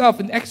Himself.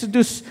 In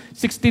Exodus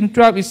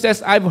 16:12, He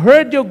says, "I've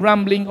heard your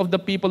grumbling of the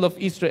people of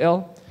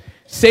Israel.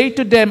 Say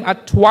to them,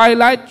 at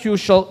twilight you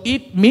shall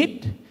eat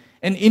meat,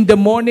 and in the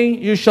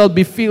morning you shall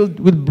be filled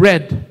with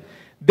bread.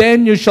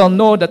 Then you shall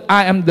know that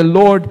I am the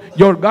Lord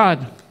your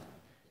God."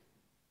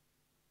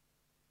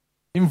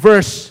 In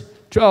verse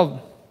 12,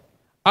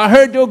 "I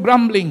heard your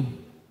grumbling."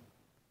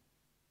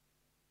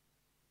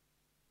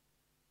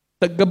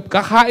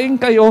 Kakain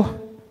kayo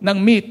ng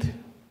meat.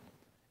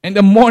 In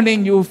the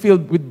morning, you will be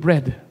filled with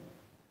bread.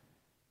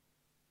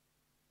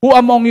 Who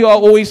among you are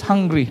always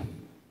hungry?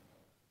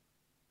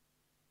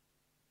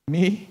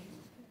 Me?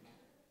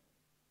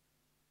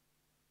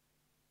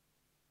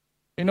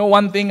 You know,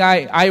 one thing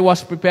I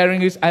was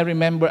preparing is, I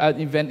remember an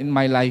event in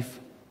my life.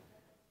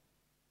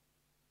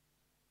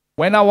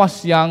 When I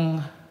was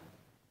young,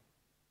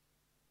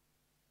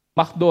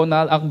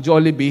 McDonald's, ang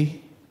Jollibee,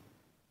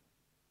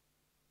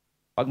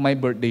 pag may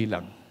birthday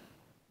lang.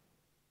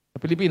 Sa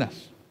Pilipinas.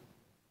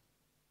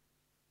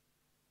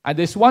 And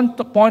there's one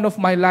point of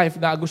my life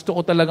na gusto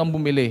ko talagang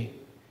bumili.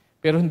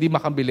 Pero hindi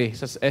makabili.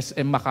 Sa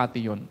SM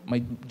Makati yun.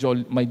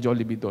 May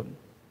Jollibee doon.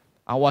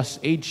 I was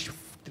age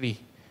 3.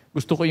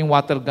 Gusto ko yung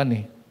water gun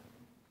eh.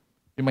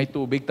 Yung may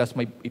tubig, tas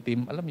may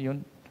itim. Alam mo yun?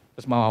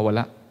 Tas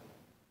mawawala.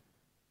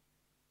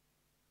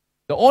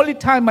 The only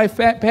time my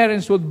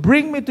parents would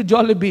bring me to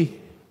Jollibee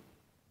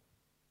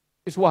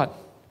is what?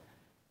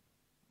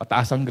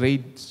 Mataas ang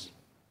grades.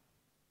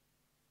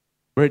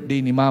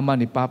 Birthday ni mama,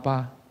 ni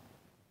papa.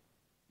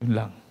 Yun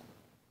lang.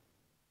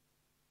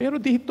 Pero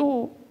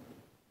dito,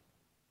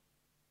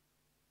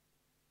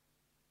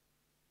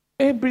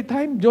 every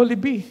time,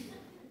 Jollibee.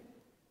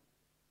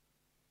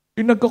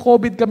 Yung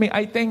nagka-COVID kami,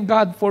 I thank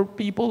God for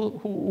people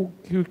who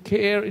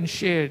care and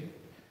shared.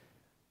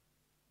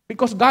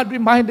 Because God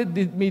reminded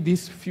me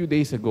this few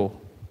days ago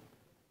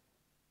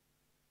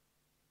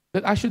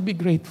that I should be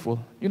grateful.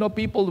 You know,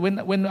 people,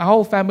 when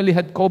our family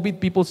had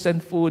COVID, people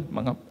sent food.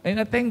 And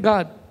I thank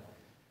God.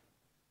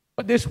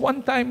 But there's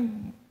one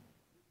time,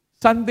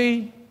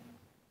 Sunday,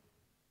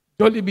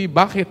 Jollibee,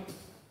 bakit?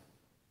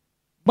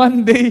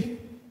 Monday,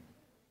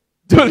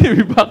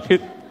 Jollibee,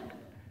 bakit?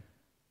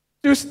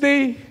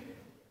 Tuesday,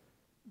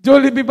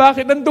 Jollibee,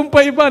 bakit? Nandun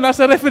pa iba,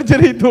 nasa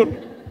refrigerator.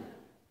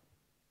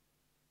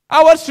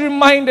 I was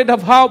reminded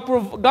of how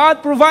God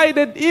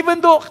provided,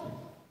 even though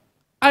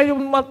I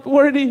am not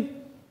worthy.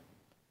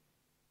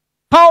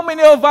 How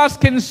many of us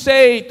can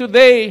say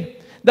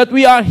today that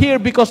we are here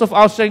because of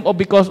our strength or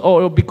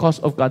because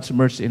of God's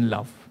mercy and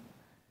love?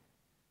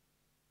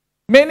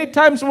 Many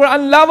times we're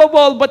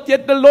unlovable, but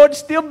yet the Lord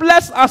still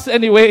bless us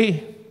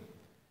anyway.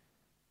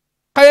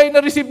 Kaya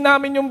na-receive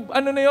namin yung,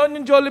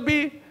 yung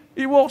Jollibee.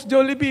 Ewoks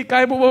Jollibee.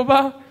 Kaya mo ba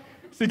ba?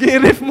 Sige,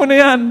 i-ref mo na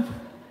yan.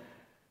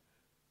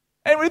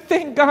 And we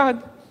thank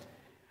God.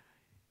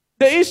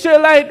 The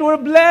Israelites were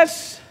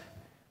blessed.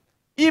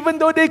 Even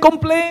though they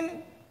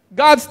complain,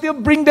 God still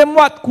bring them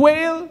what?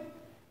 Quail?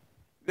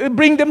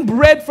 Bring them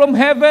bread from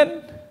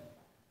heaven.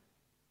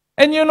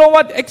 And you know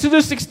what?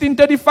 Exodus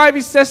 16:35,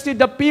 it says that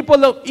the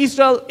people of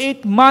Israel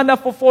ate manna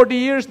for 40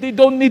 years. They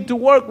don't need to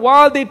work.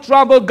 While they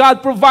travel,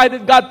 God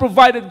provided, God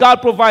provided,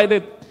 God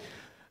provided.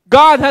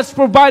 God has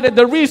provided.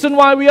 The reason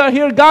why we are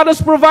here, God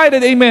has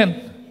provided.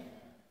 Amen.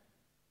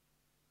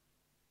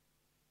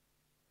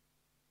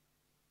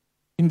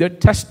 In their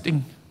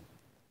testing,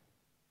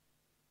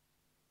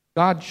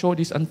 God showed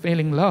His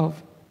unfailing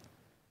love.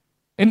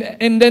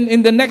 And then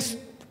in the next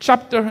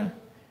chapter,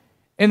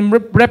 in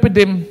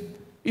Rephidim,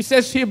 He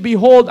says here,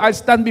 behold, I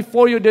stand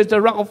before you, there's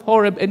the rock of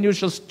Horeb, and you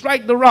shall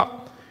strike the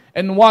rock,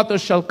 and water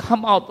shall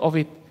come out of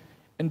it,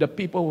 and the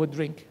people will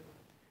drink.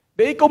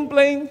 They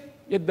complain,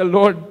 yet the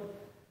Lord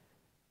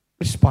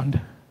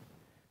responded.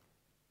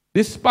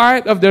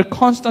 Despite of their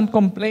constant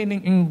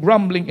complaining and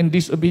grumbling and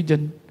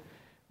disobedience,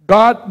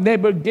 God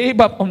never gave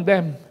up on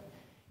them.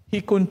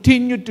 He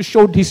continued to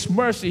show His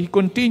mercy. He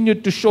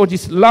continued to show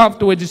His love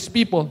towards His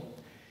people.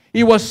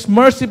 He was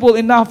merciful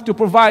enough to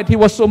provide. He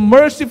was so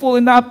merciful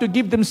enough to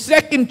give them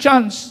second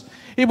chance.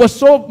 He was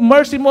so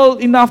merciful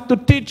enough to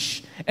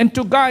teach and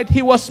to guide.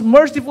 He was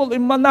merciful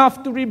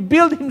enough to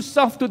reveal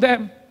Himself to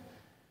them.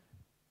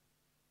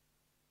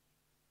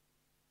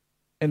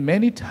 And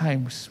many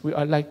times we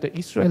are like the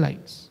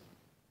Israelites.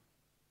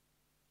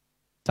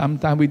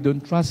 Sometimes we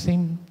don't trust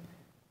Him.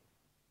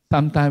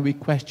 Sometimes we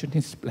question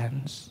His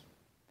plans.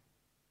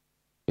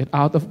 Yet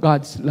out of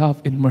God's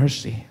love and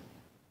mercy,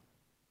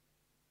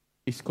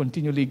 He's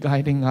continually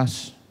guiding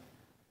us,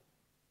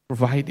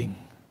 providing,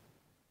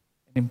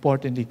 and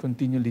importantly,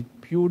 continually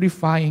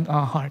purifying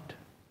our heart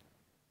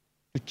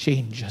to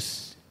change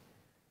us.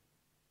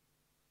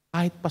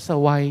 Kahit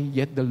pasaway,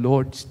 yet the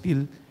Lord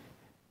still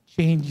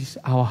changes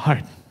our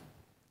heart,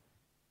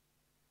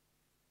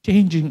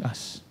 changing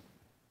us.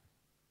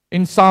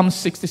 In Psalm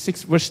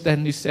 66, verse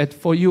 10, He said,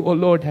 for you, O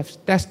Lord, have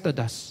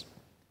tested us.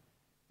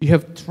 You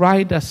have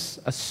tried us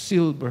as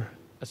silver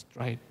as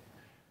tried.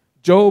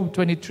 Job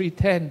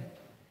 23:10,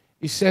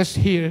 it says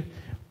here,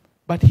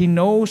 but He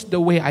knows the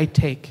way I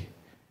take.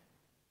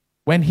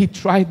 When He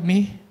tried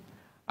me,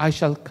 I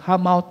shall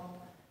come out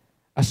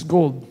as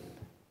gold.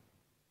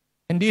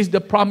 And this is the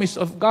promise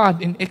of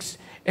God in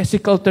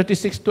Ezekiel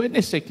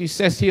 36:26. He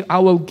says here, I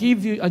will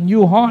give you a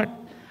new heart,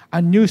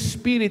 a new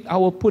spirit I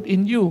will put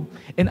in you,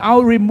 and I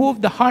will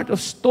remove the heart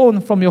of stone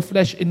from your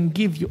flesh and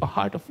give you a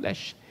heart of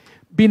flesh.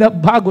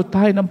 Binabago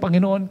tayo ng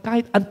Panginoon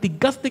kahit ang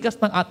tigas-tigas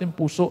ng ating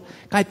puso,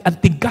 kahit ang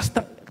tigas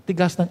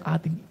ng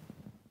ating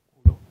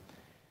ulo.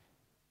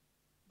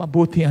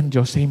 Mabuti ang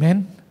Diyos.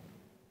 Amen?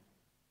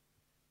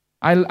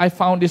 I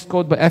found this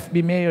quote by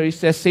F.B. Meyer. He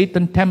says,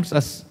 Satan tempts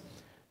us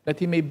that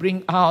he may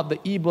bring out the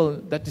evil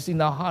that is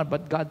in our heart,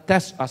 but God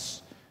tests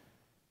us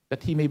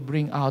that He may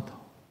bring out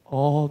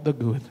all the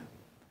good.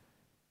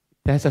 He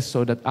tests us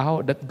so that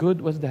that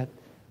good was that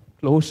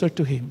closer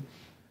to Him,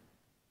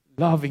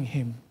 loving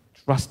Him,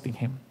 trusting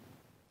Him.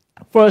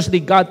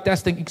 Firstly, God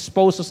testing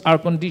exposes our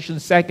condition.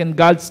 Second,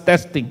 God's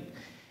testing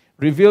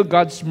reveal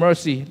God's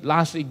mercy.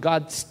 Lastly,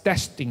 God's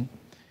testing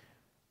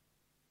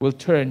will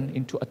turn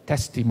into a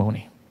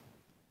testimony.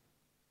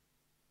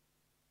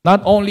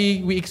 Not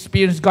only we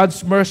experience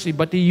God's mercy,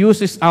 but He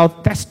uses our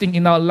testing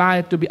in our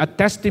life to be a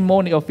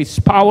testimony of His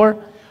power,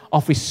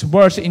 of His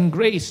mercy and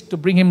grace to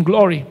bring Him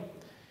glory.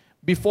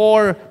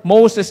 Before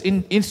Moses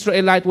in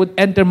Israelite would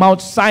enter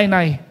Mount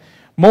Sinai,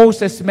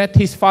 Moses met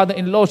his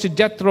father-in-law, si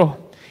Jethro.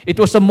 It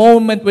was a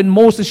moment when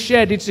Moses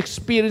shared his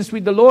experience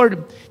with the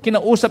Lord.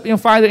 Kinausap yung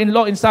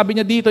father-in-law, and sabi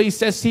niya dito, he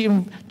says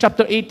in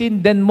chapter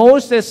 18, then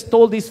Moses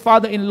told his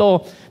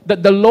father-in-law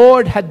that the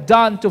Lord had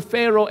done to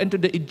Pharaoh and to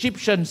the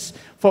Egyptians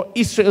for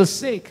Israel's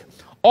sake.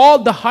 All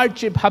the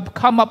hardship have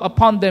come up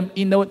upon them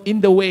in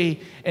the way,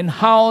 and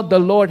how the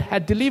Lord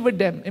had delivered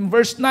them. In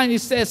verse 9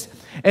 it says,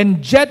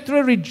 and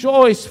Jethro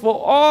rejoiced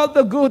for all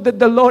the good that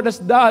the Lord has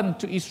done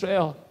to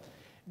Israel.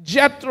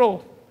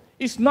 Jethro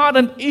is not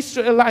an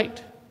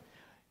Israelite.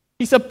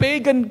 He's a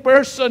pagan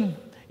person,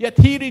 yet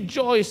he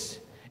rejoiced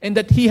in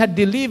that he had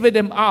delivered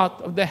them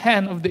out of the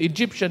hand of the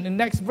Egyptian. In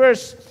next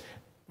verse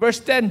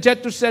 10,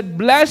 Jethro said,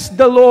 bless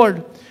the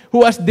Lord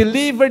who has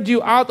delivered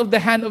you out of the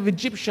hand of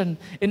Egyptian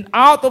and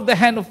out of the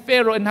hand of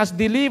Pharaoh, and has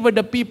delivered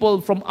the people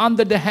from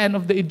under the hand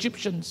of the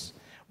Egyptians.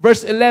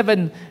 Verse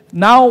 11,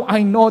 now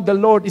I know the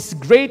Lord is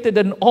greater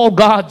than all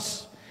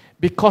gods.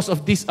 Because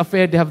of this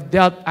affair, they have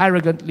dealt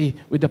arrogantly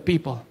with the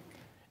people.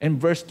 In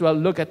verse 12,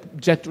 look at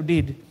Jethro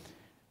did.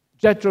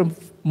 Jethro,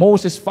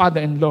 Moses'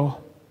 father-in-law,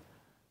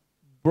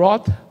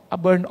 brought a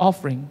burnt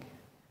offering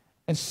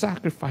and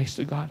sacrifice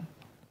to God.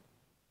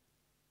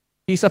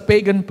 He's a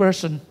pagan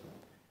person,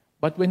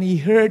 but when he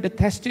heard the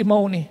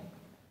testimony,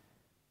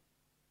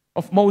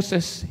 of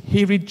Moses,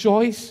 he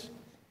rejoiced,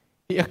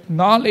 he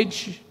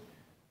acknowledged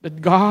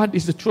that God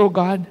is the true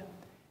God,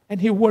 and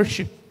he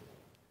worshiped.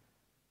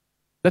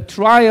 The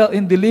trial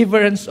and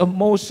deliverance of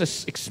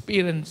Moses'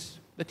 experience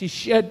that he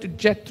shared to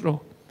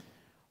Jethro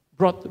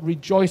brought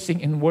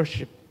rejoicing and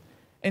worship.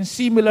 And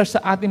similar sa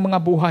ating mga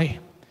buhay,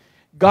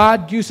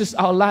 God uses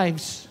our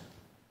lives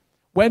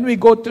when we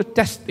go to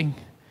testing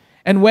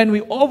and when we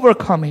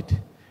overcome it.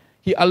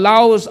 He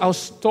allows our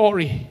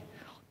story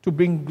to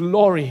bring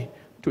glory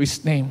to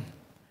His name.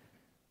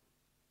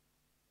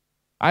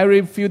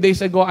 A few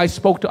days ago, I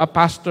spoke to a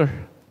pastor,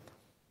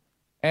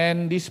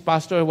 and this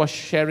pastor was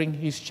sharing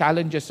his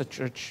challenges at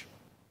church.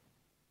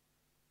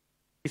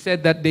 He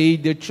said that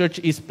the church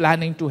is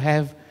planning to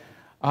have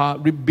a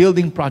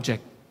rebuilding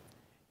project.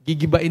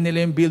 Gigibain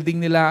nila yung building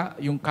nila,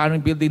 yung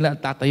current building nila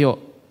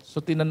tatayo. So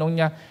tinanong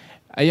niya,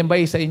 ayan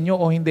ba sa inyo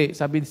o hindi?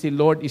 Sabi si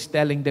Lord is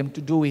telling them to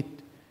do it.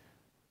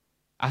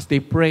 As they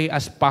pray,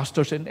 as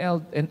pastors and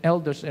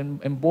elders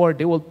and board,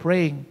 they will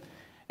praying.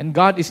 And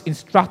God is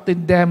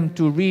instructing them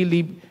to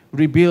really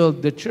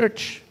rebuild the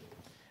church.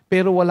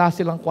 Pero wala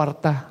silang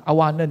kwarta,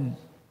 awanan.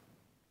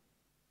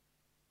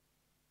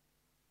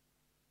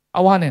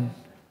 Awanan.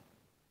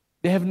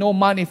 They have no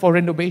money for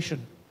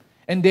renovation.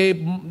 And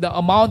the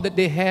amount that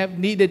they have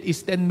needed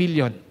is 10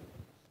 million.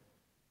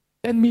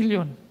 10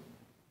 million.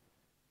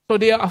 So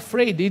they are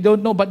afraid. They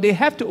don't know, but they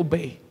have to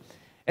obey.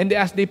 And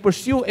as they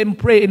pursue and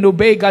pray and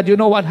obey God, you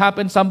know what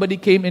happened? Somebody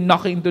came and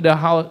knocking into the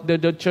house,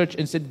 the church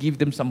and said, give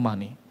them some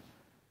money.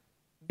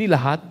 Di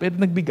lahat, pero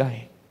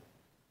nagbigay.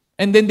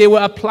 And then they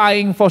were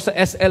applying for sa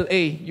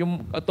SLA,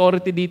 yung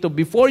authority dito.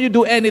 Before you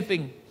do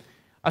anything,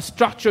 a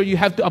structure, you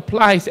have to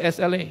apply sa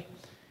SLA.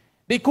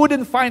 They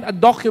couldn't find a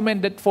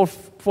document that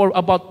for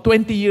about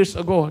 20 years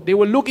ago. They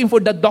were looking for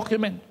that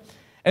document.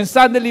 And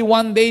suddenly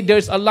one day,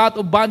 there's a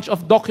bunch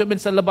of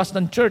documents sa labas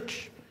ng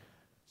church.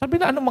 Sabi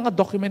na, anong mga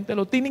document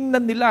nila?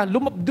 Tiningnan nila,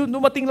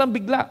 dumating lang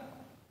bigla.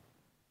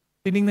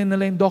 Tiningnan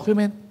nila yung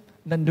document,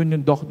 nandun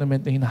yung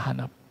document na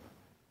hinahanap.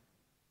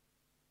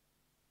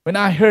 When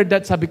I heard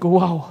that, sabi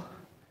ko, wow,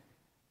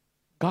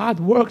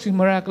 God works in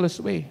miraculous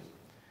way.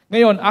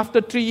 Ngayon, after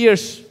 3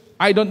 years,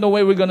 I don't know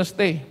where we're gonna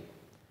stay.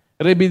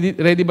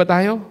 Ready ba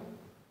tayo?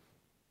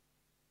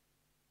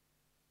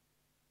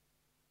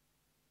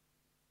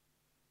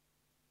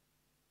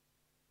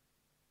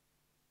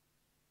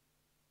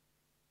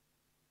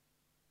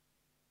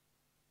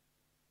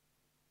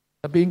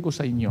 Sabihin ko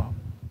sa inyo,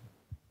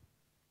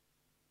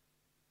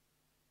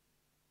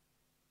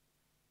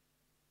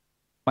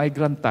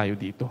 migrant tayo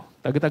dito.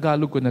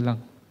 Tagalog ko na lang.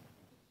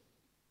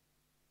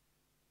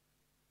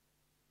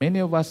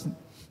 Many of us,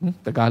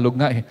 Tagalog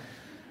nga eh.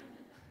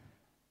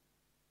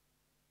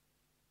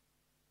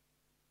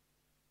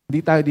 Hindi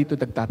tayo dito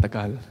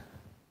nagtatagal.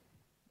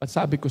 At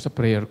sabi ko sa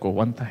prayer ko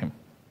one time,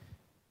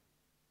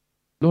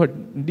 Lord,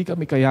 hindi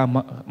kami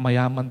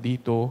mayaman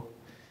dito.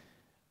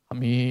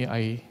 Kami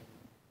ay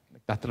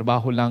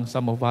nagtatrabaho lang.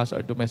 Some of us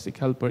are domestic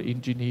helper,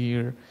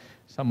 engineer.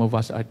 Some of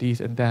us are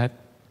this and that.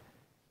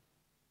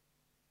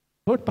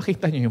 Lord,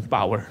 pakita niyo yung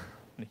power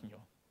ninyo.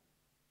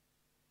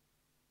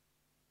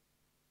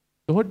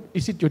 Lord,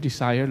 is it your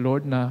desire,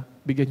 Lord, na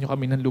bigyan niyo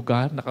kami ng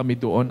lugar na kami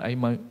doon ay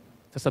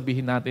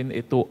sasabihin natin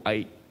ito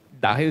ay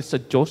dahil sa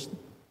Diyos?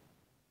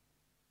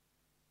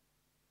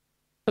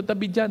 Sa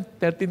tabi dyan,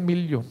 13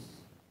 million.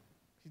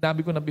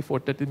 Sinabi ko na before,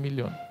 13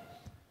 million.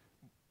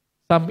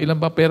 Sam, ilan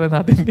ba pera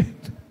natin?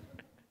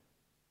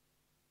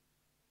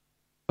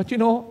 But you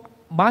know,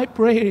 my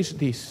prayer is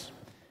this.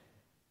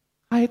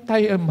 Kahit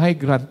tayo ay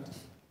migrant,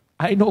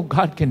 I know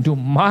God can do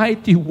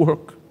mighty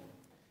work.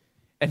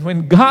 And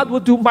when God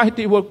will do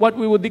mighty work, what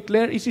we will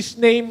declare is His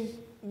name,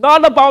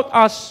 not about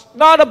us,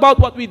 not about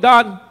what we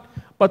done,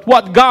 but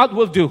what God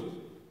will do.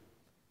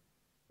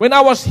 When I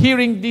was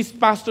hearing this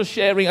pastor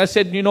sharing, I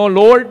said, you know,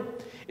 Lord,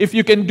 if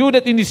you can do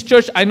that in this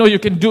church, I know you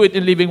can do it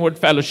in Living Word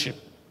Fellowship.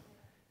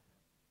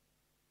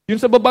 Yun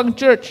sa babang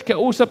church,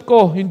 kausap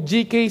ko, yung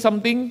GK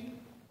something,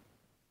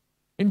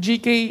 yung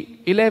GK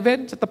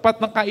 11, sa tapat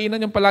ng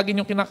kainan, yung palagi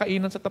yung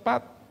kinakainan sa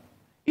tapat.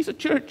 It's a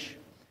church.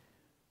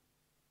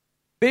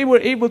 They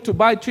were able to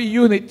buy 3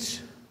 units.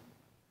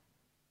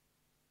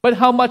 But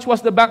how much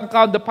was the bank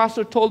account? The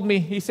pastor told me,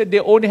 he said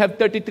they only have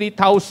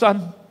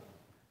 33,000.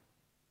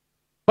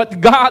 But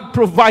God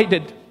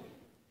provided.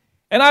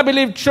 And I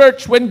believe,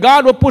 church, when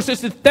God will put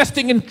us in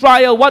testing and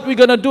trial, what we're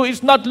going to do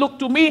is not look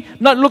to me,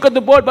 not look at the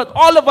board, but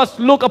all of us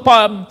look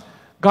upon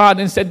God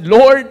and said,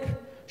 Lord,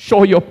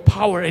 show your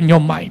power and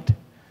your might.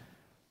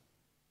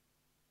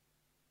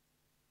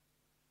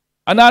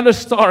 Another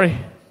story.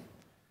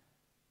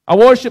 A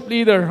worship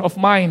leader of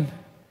mine,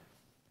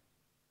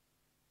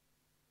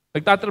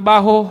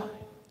 nagtatrabaho,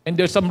 and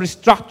there's some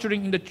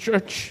restructuring in the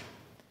church.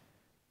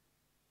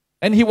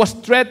 And he was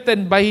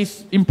threatened by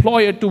his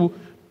employer to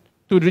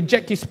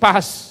reject his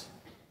pass.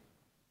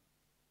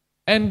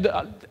 And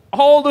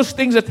all those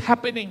things that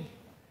happening,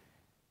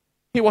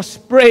 he was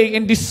praying,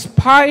 and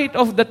despite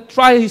of the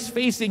trial he's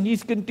facing,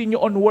 he's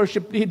continued on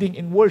worship leading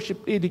and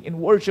worship leading and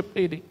worship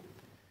leading.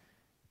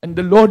 And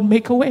the Lord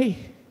make a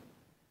way.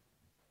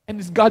 And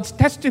it's God's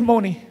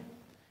testimony.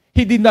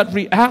 He did not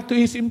react to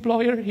his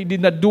employer. He did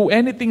not do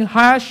anything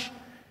harsh.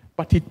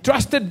 But he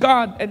trusted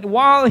God. And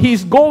while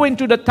he's going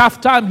through the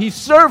tough time, he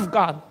served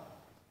God.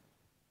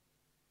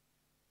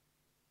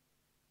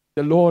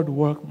 The Lord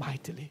worked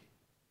mightily.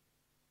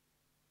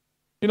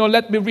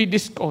 Let me read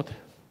this quote.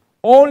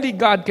 Only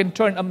God can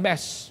turn a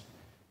mess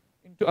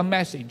into a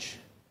message,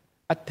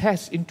 a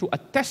test into a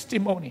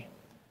testimony,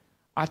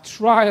 a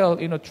trial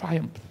into a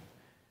triumph,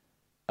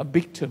 a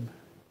victim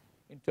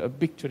into a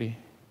victory.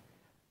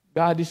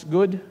 God is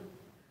good all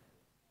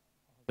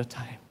the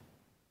time.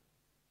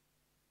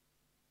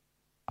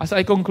 As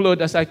I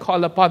conclude, as I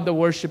call upon the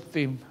worship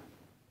team,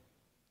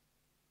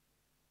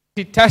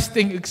 the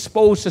testing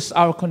exposes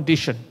our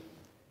condition.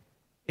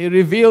 It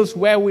reveals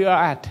where we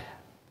are at.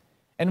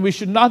 And we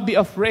should not be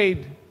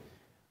afraid.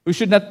 We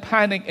should not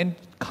panic and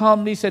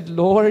calmly said,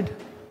 Lord,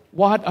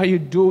 what are you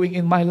doing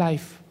in my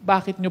life?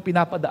 Bakit niyo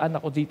pinapadaan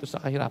ako dito sa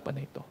kahirapan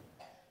na ito?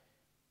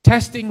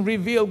 Testing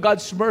reveals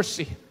God's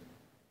mercy.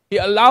 He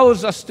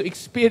allows us to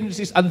experience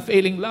His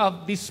unfailing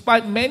love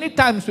despite many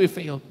times we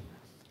failed.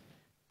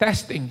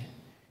 Testing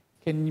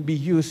can be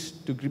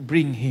used to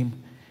bring Him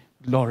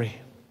glory.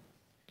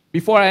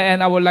 Before I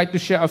end, I would like to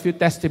share a few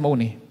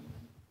testimony.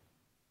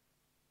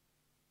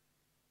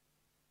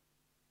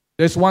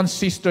 There's one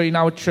sister in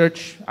our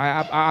church. I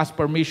asked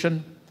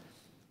permission.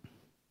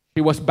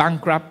 She was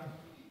bankrupt.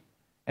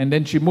 And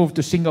then she moved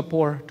to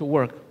Singapore to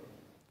work.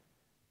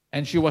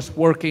 And she was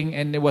working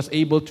and was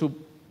able to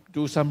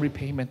do some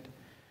repayment.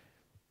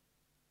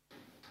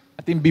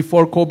 I think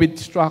before COVID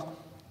struck,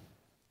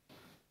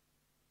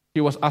 she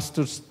was asked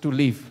to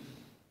leave.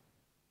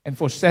 And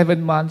for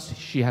 7 months,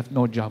 she had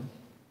no job.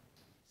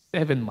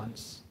 7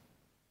 months.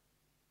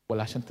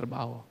 Wala siyang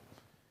trabaho.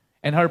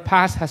 And her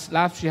past has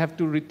lapsed. She have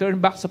to return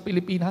back sa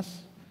Pilipinas.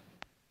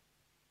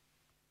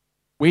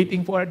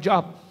 Waiting for a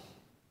job.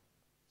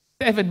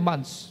 7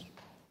 months.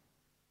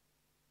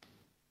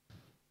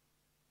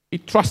 He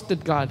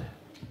trusted God.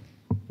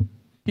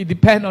 He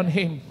depended on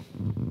Him.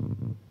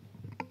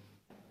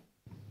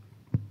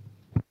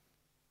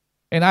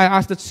 And I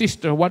asked that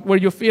sister, what were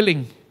you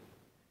feeling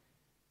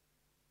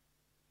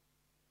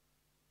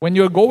when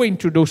you're going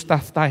through those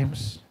tough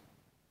times?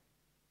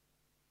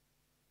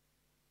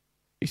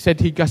 He said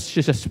she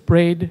just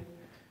prayed.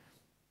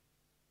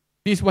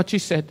 This is what she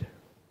said.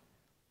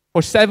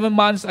 For 7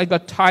 months, I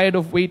got tired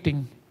of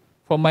waiting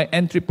for my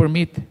entry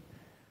permit.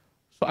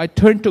 So I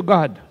turned to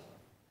God.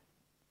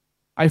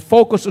 I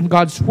focused on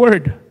God's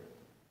Word.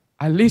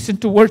 I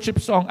listened to worship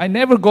song. I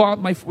never go out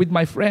with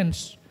my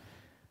friends.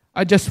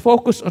 I just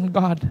focused on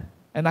God.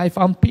 And I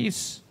found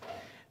peace.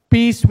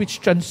 Peace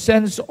which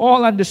transcends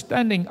all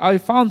understanding. I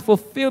found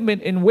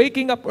fulfillment in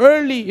waking up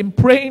early, in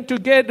praying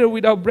together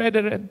with our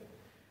brethren.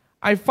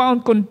 I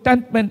found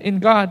contentment in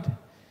God.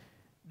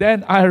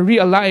 Then I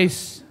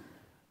realized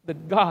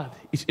that God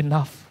is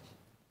enough.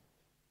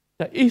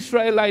 The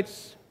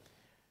Israelites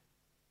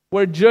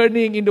were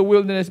journeying in the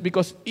wilderness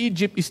because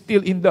Egypt is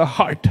still in their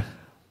heart.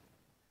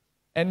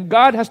 And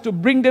God has to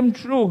bring them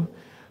through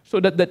so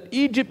that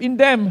Egypt in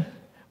them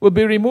will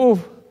be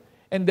removed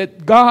and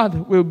that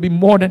God will be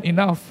more than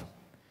enough.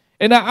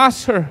 And I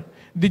asked her,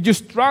 did you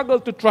struggle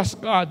to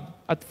trust God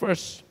at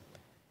first?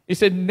 He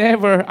said,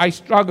 never. I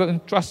struggled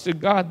and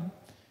trusted God.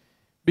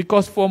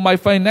 Because for my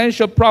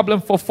financial problem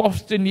for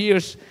 14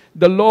 years,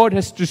 the Lord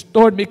has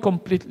restored me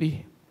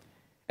completely.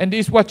 And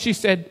this is what she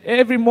said.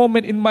 Every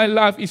moment in my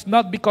life is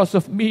not because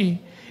of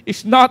me.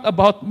 It's not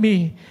about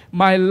me.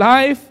 My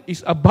life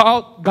is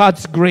about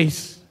God's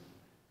grace.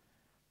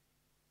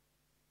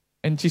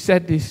 And she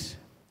said this.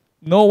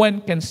 No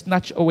one can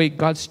snatch away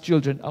God's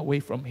children away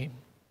from Him.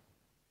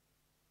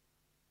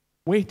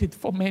 Waited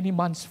for many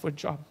months for a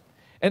job.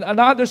 And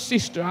another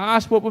sister, I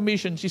asked for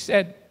permission. She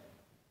said,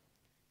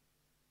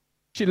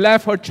 she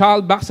left her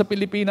child back sa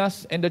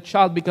Pilipinas and the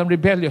child became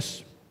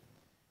rebellious.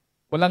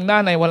 Walang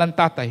nanay, walang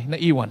tatay,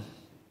 naiwan.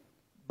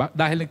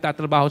 Dahil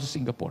nagtatrabaho sa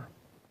Singapore.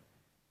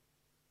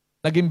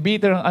 Naging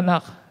bitter ang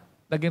anak.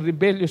 Naging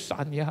rebellious sa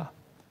kanya.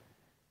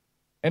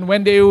 And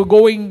when they were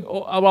going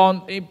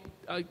around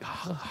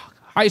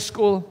high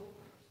school,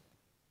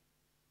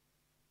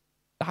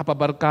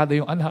 nakapabarkada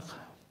yung anak.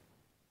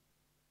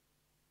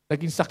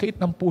 Naging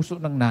sakit ng puso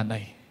ng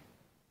nanay.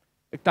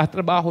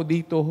 Nagtatrabaho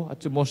dito at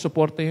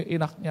sumusuporta yung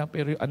anak niya,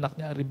 pero yung anak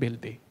niya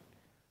rebelde.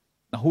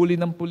 Nahuli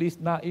ng pulis,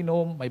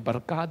 nainom, may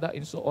barkada,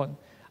 and so on.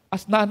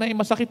 As nanay,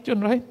 masakit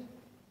yun, right?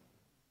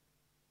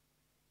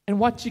 And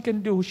what she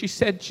can do, she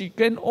said she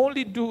can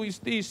only do is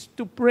this,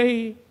 to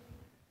pray.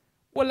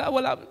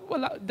 Wala.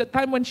 The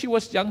time when she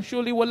was young,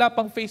 surely wala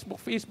pang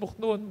Facebook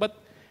noon, but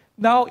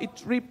now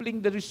it's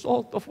rippling the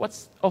result of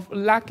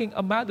lacking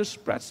a mother's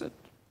presence.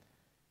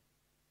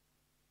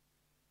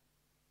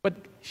 But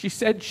she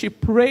said she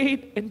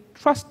prayed and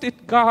trusted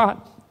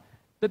God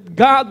that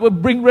God will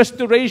bring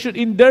restoration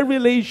in their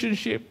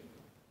relationship.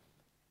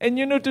 And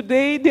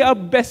today they are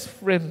best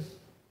friends.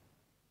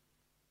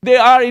 They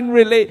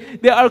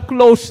are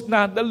close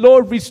now. The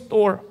Lord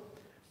restore.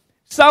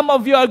 Some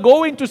of you are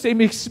going to same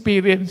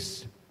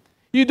experience.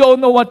 You don't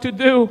know what to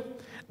do.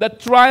 That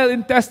trial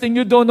and testing,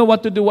 you don't know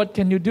what to do. What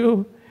can you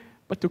do?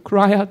 But to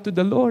cry out to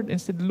the Lord and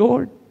say,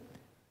 Lord,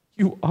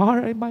 you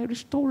are my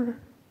restorer.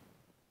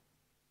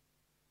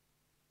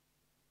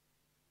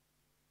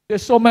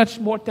 There's so much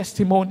more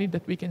testimony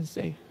that we can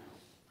say.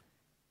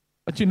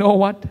 But you know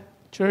what,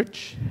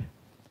 church?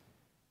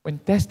 When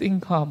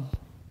testing comes,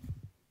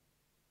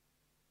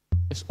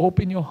 just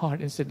open your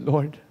heart and say,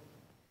 Lord,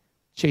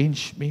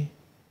 change me.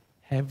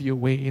 Have your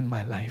way in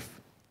my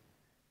life.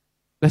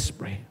 Let's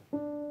pray.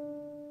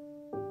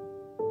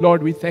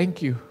 Lord, we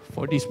thank you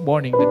for this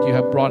morning that you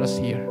have brought us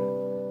here.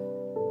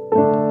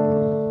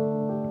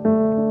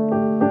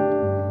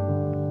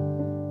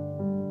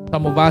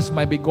 Some of us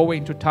might be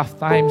going through tough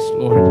times,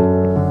 Lord,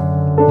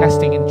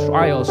 testing and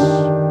trials.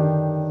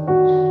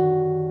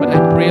 But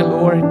I pray,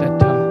 Lord, that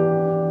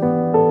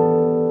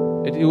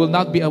it will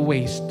not be a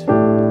waste.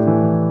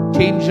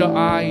 Change our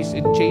eyes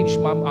and change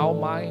our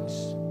minds.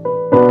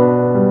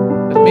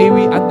 That may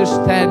we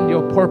understand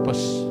your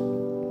purpose,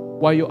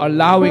 why you're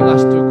allowing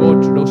us to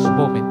go through those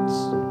moments.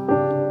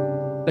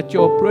 That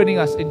you're pruning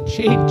us and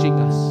changing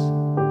us.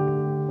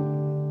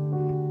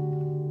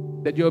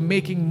 That you're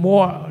making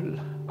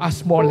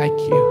us more like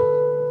you.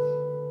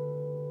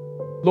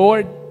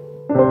 Lord,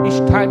 each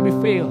time we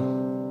fail,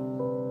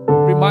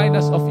 remind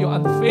us of your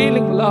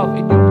unfailing love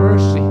and your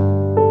mercy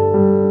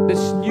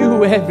that's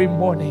new every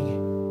morning,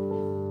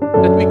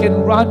 that we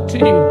can run to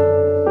you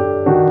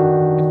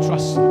and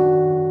trust you.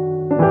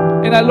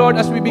 And our Lord,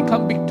 as we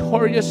become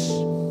victorious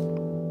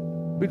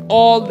with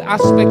all the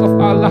aspects of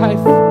our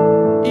life,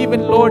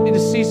 even Lord, in the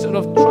season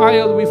of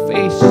trial we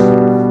face,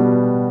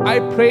 I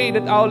pray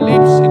that our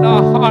lips and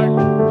our heart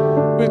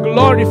will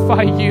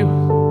glorify you,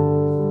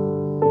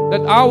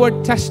 that our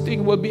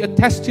testing will be a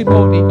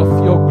testimony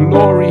of your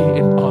glory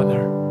and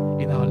honor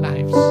in our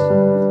lives.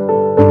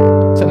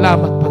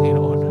 Salamat,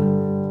 Panginoon.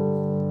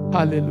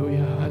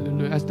 Hallelujah,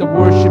 hallelujah. As the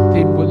worship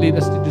team will lead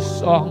us to this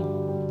song,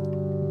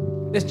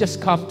 let's just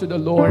come to the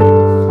Lord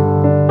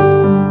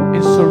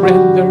and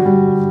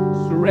surrendering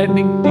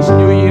this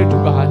new year to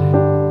God,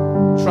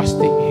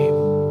 trusting Him,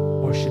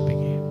 worshiping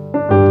Him.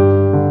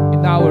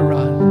 In our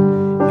run,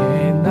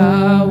 in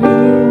our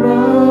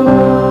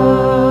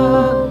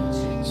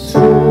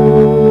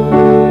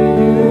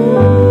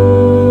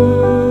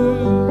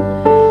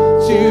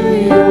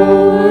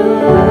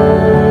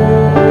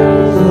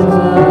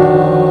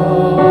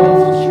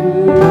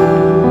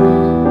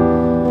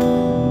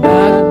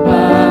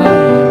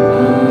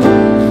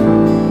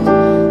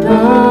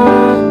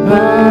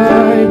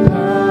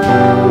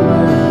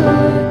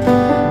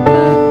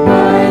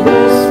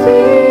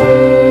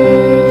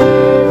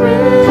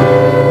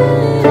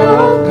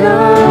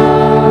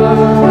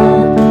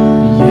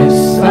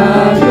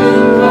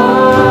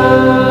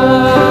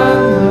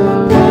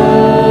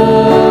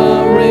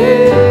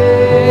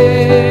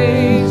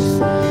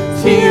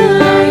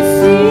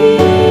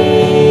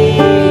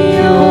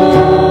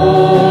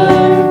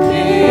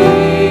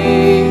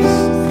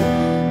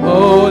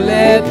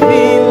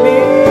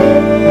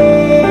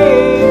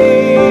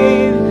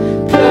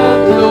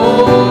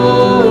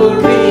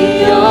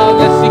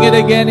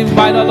again,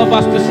 invite all of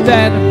us to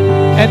stand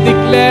and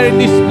declare in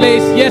this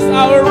place, yes,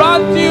 I will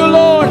run to you,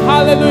 Lord.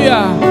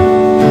 Hallelujah.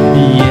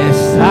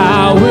 Yes,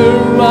 I will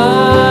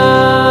run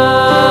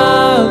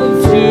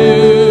to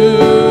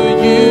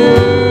you,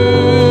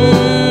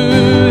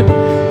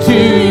 to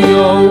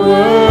your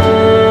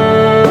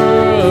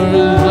words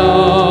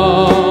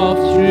of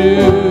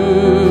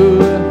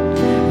truth,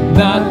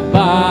 not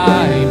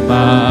by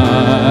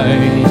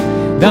might,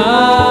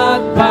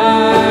 not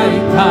by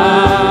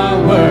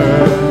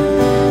power,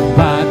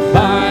 but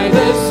by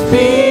the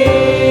Spirit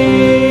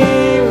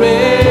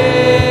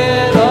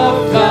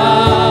of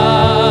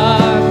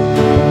God.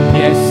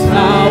 Yes, I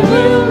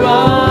will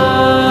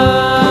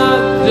run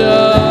the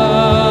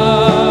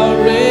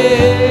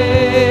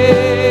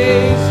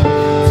race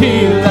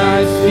till I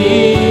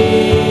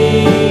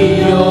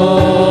see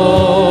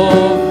your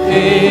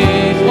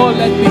face.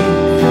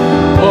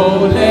 Oh,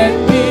 let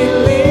me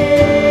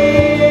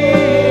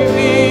live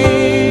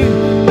in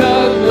the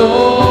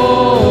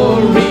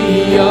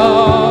glory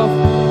of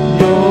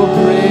your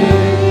grace.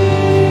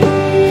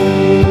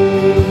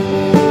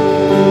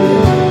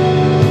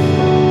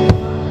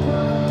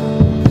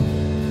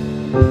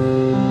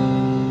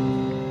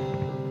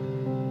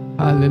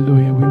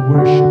 Hallelujah, we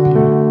worship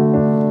you.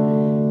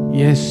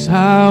 Yes,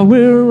 I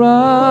will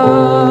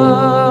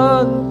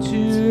run to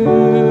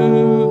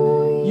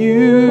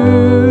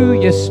you.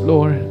 Yes,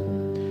 Lord,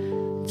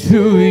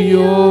 to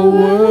your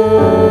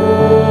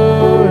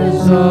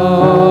words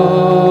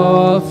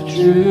of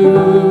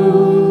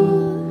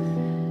truth,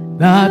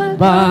 not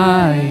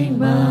by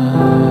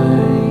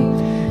might,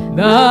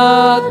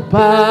 not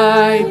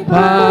by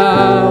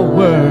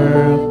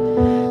power,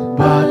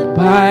 but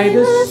by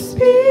the Spirit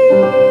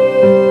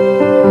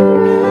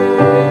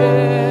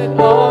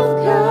of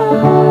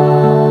God.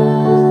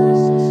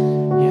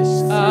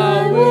 Yes,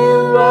 I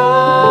will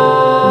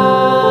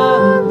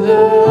run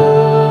the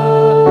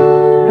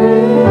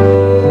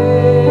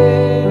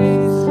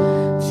race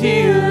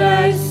till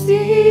I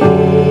see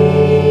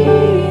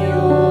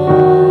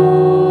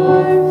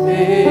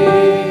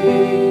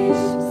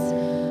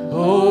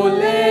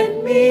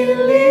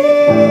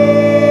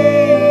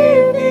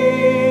live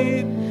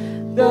in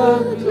the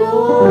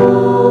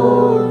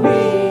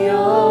glory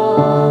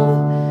of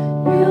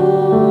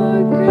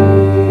your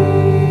grace.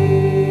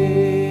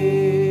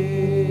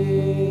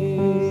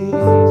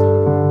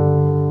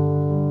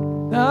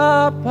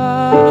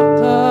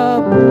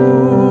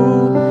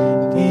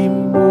 Napakabuti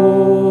mo,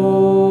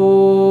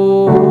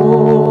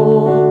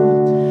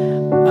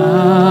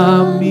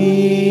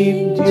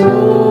 aming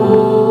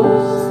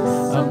Diyos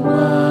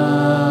Ama.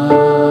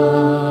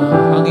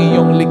 Ang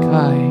iyong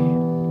likhay,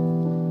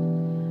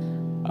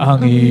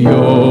 Ang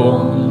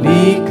iyong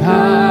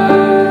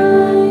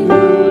likhay,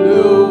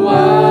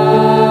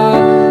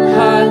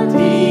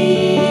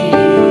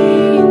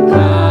 luluwalhatiin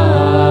ka.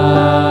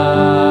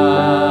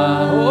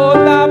 oh,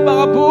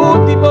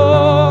 napakabuti mo.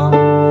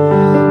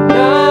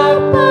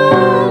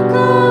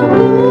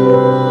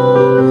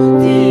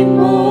 Napakabuti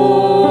mo,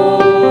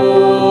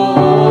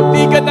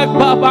 Di ka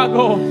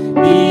nagbabago.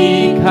 di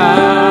ka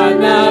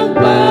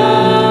nagbabago.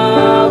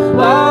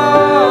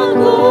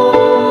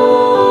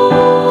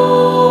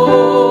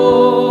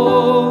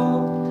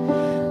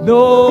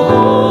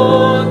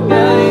 Noon,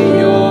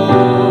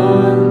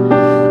 ngayon,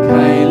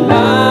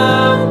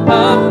 kailan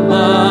pa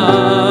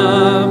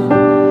man,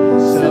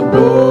 sa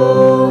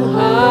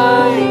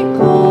buhay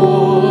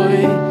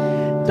ko'y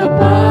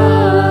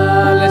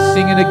tapat. Let's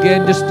sing it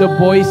again, just the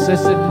voices,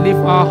 and lift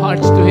our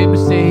hearts to Him.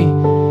 Say,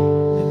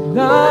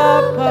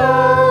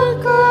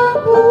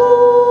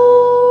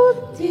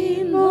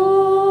 Napakabuti mo,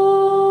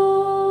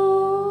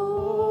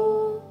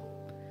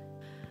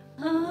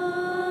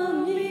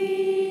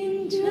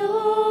 aming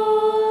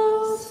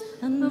Diyos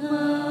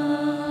Ama.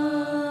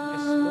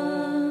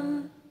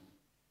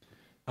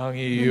 ang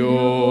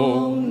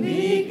iyong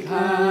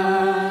likha,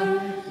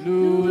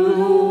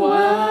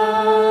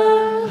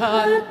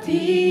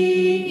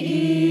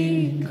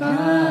 luluwalhatiin ka.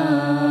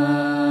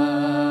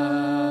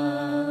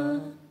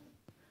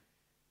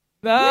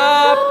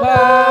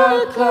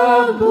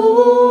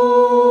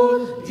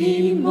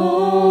 Napakabuti mo,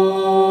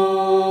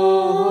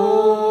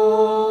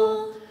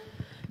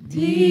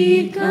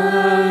 di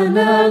ka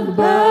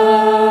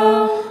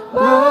nagbabago.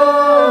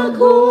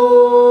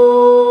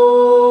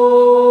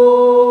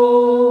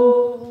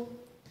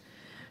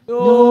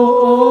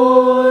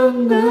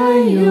 Noon,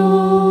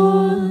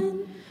 ngayon,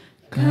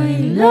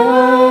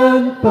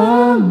 kailan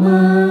pa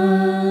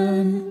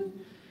man,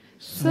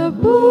 sa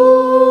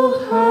buhay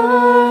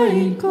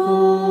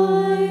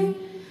ko'y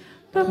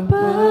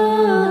tapat.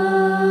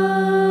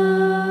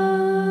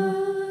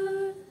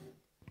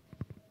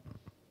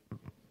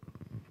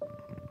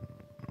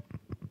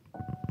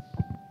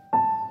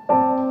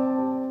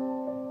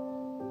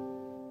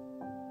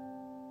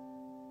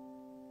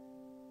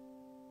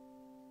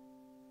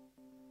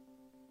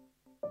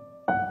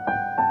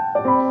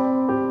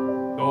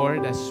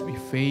 Lord, as we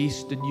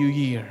face the new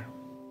year,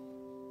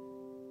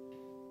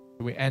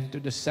 we enter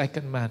the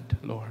second month,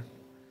 Lord.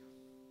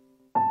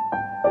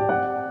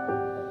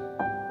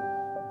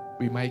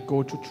 We might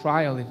go to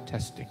trial and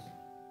testing.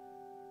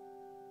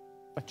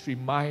 But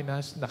remind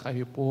us na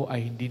kayo po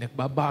ay hindi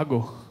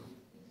nagbabago.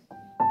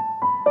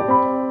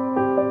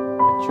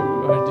 That you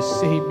are the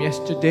same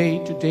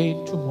yesterday, today,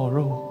 and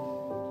tomorrow.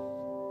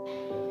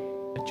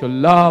 That your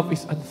love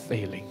is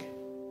unfailing.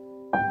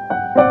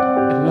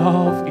 And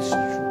love is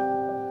true.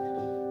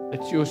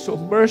 That you're so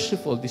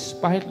merciful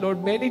despite, Lord,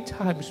 many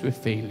times we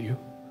fail you.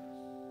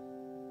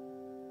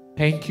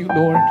 Thank you,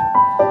 Lord.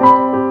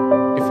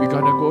 If we're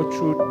going to go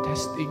through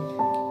testing,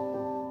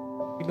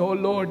 we know,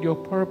 Lord, your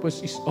purpose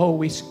is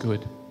always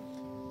good.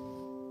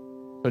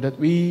 So that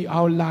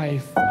our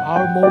life,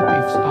 our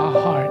motives, our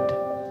heart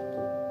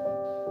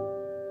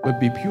will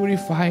be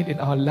purified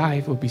and our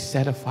life will be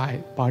set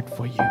apart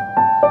for you.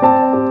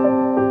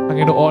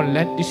 Panginoon,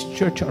 let this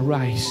church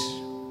arise,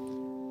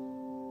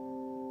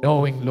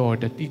 knowing,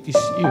 Lord, that it is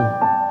you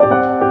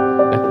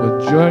that will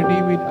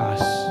journey with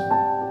us.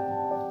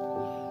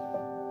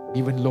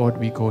 Even, Lord,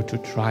 we go to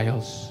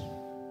trials,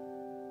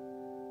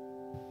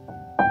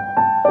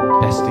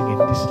 testing in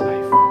this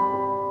life,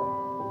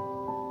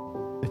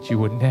 that you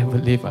will never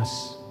leave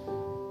us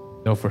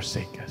nor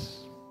forsake us.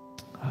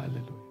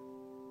 Hallelujah.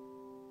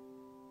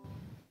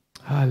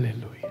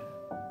 Hallelujah.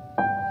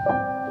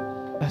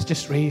 Let's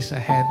just raise a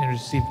hand and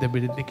receive the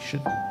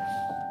benediction.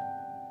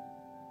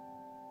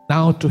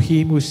 Now to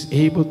Him who is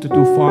able to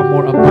do far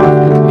more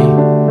abundantly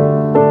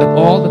than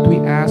all that we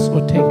ask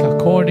or think,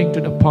 according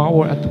to the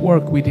power at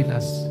work within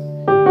us.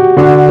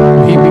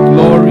 To Him be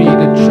glory in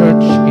the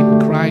church in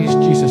Christ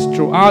Jesus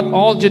throughout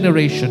all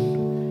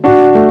generation,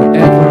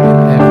 forever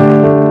and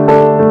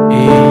ever.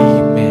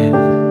 Amen.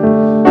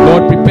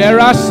 Lord, prepare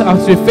us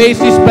as we face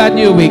this brand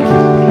new week.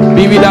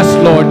 Be with us,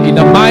 Lord, in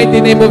the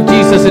mighty name of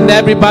Jesus. And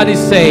everybody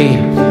say,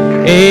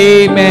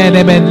 Amen,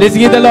 amen. Let's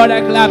give the Lord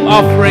a clap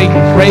offering.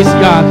 Praise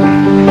God.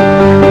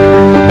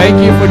 Thank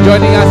you for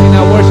joining us in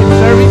our worship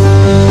service.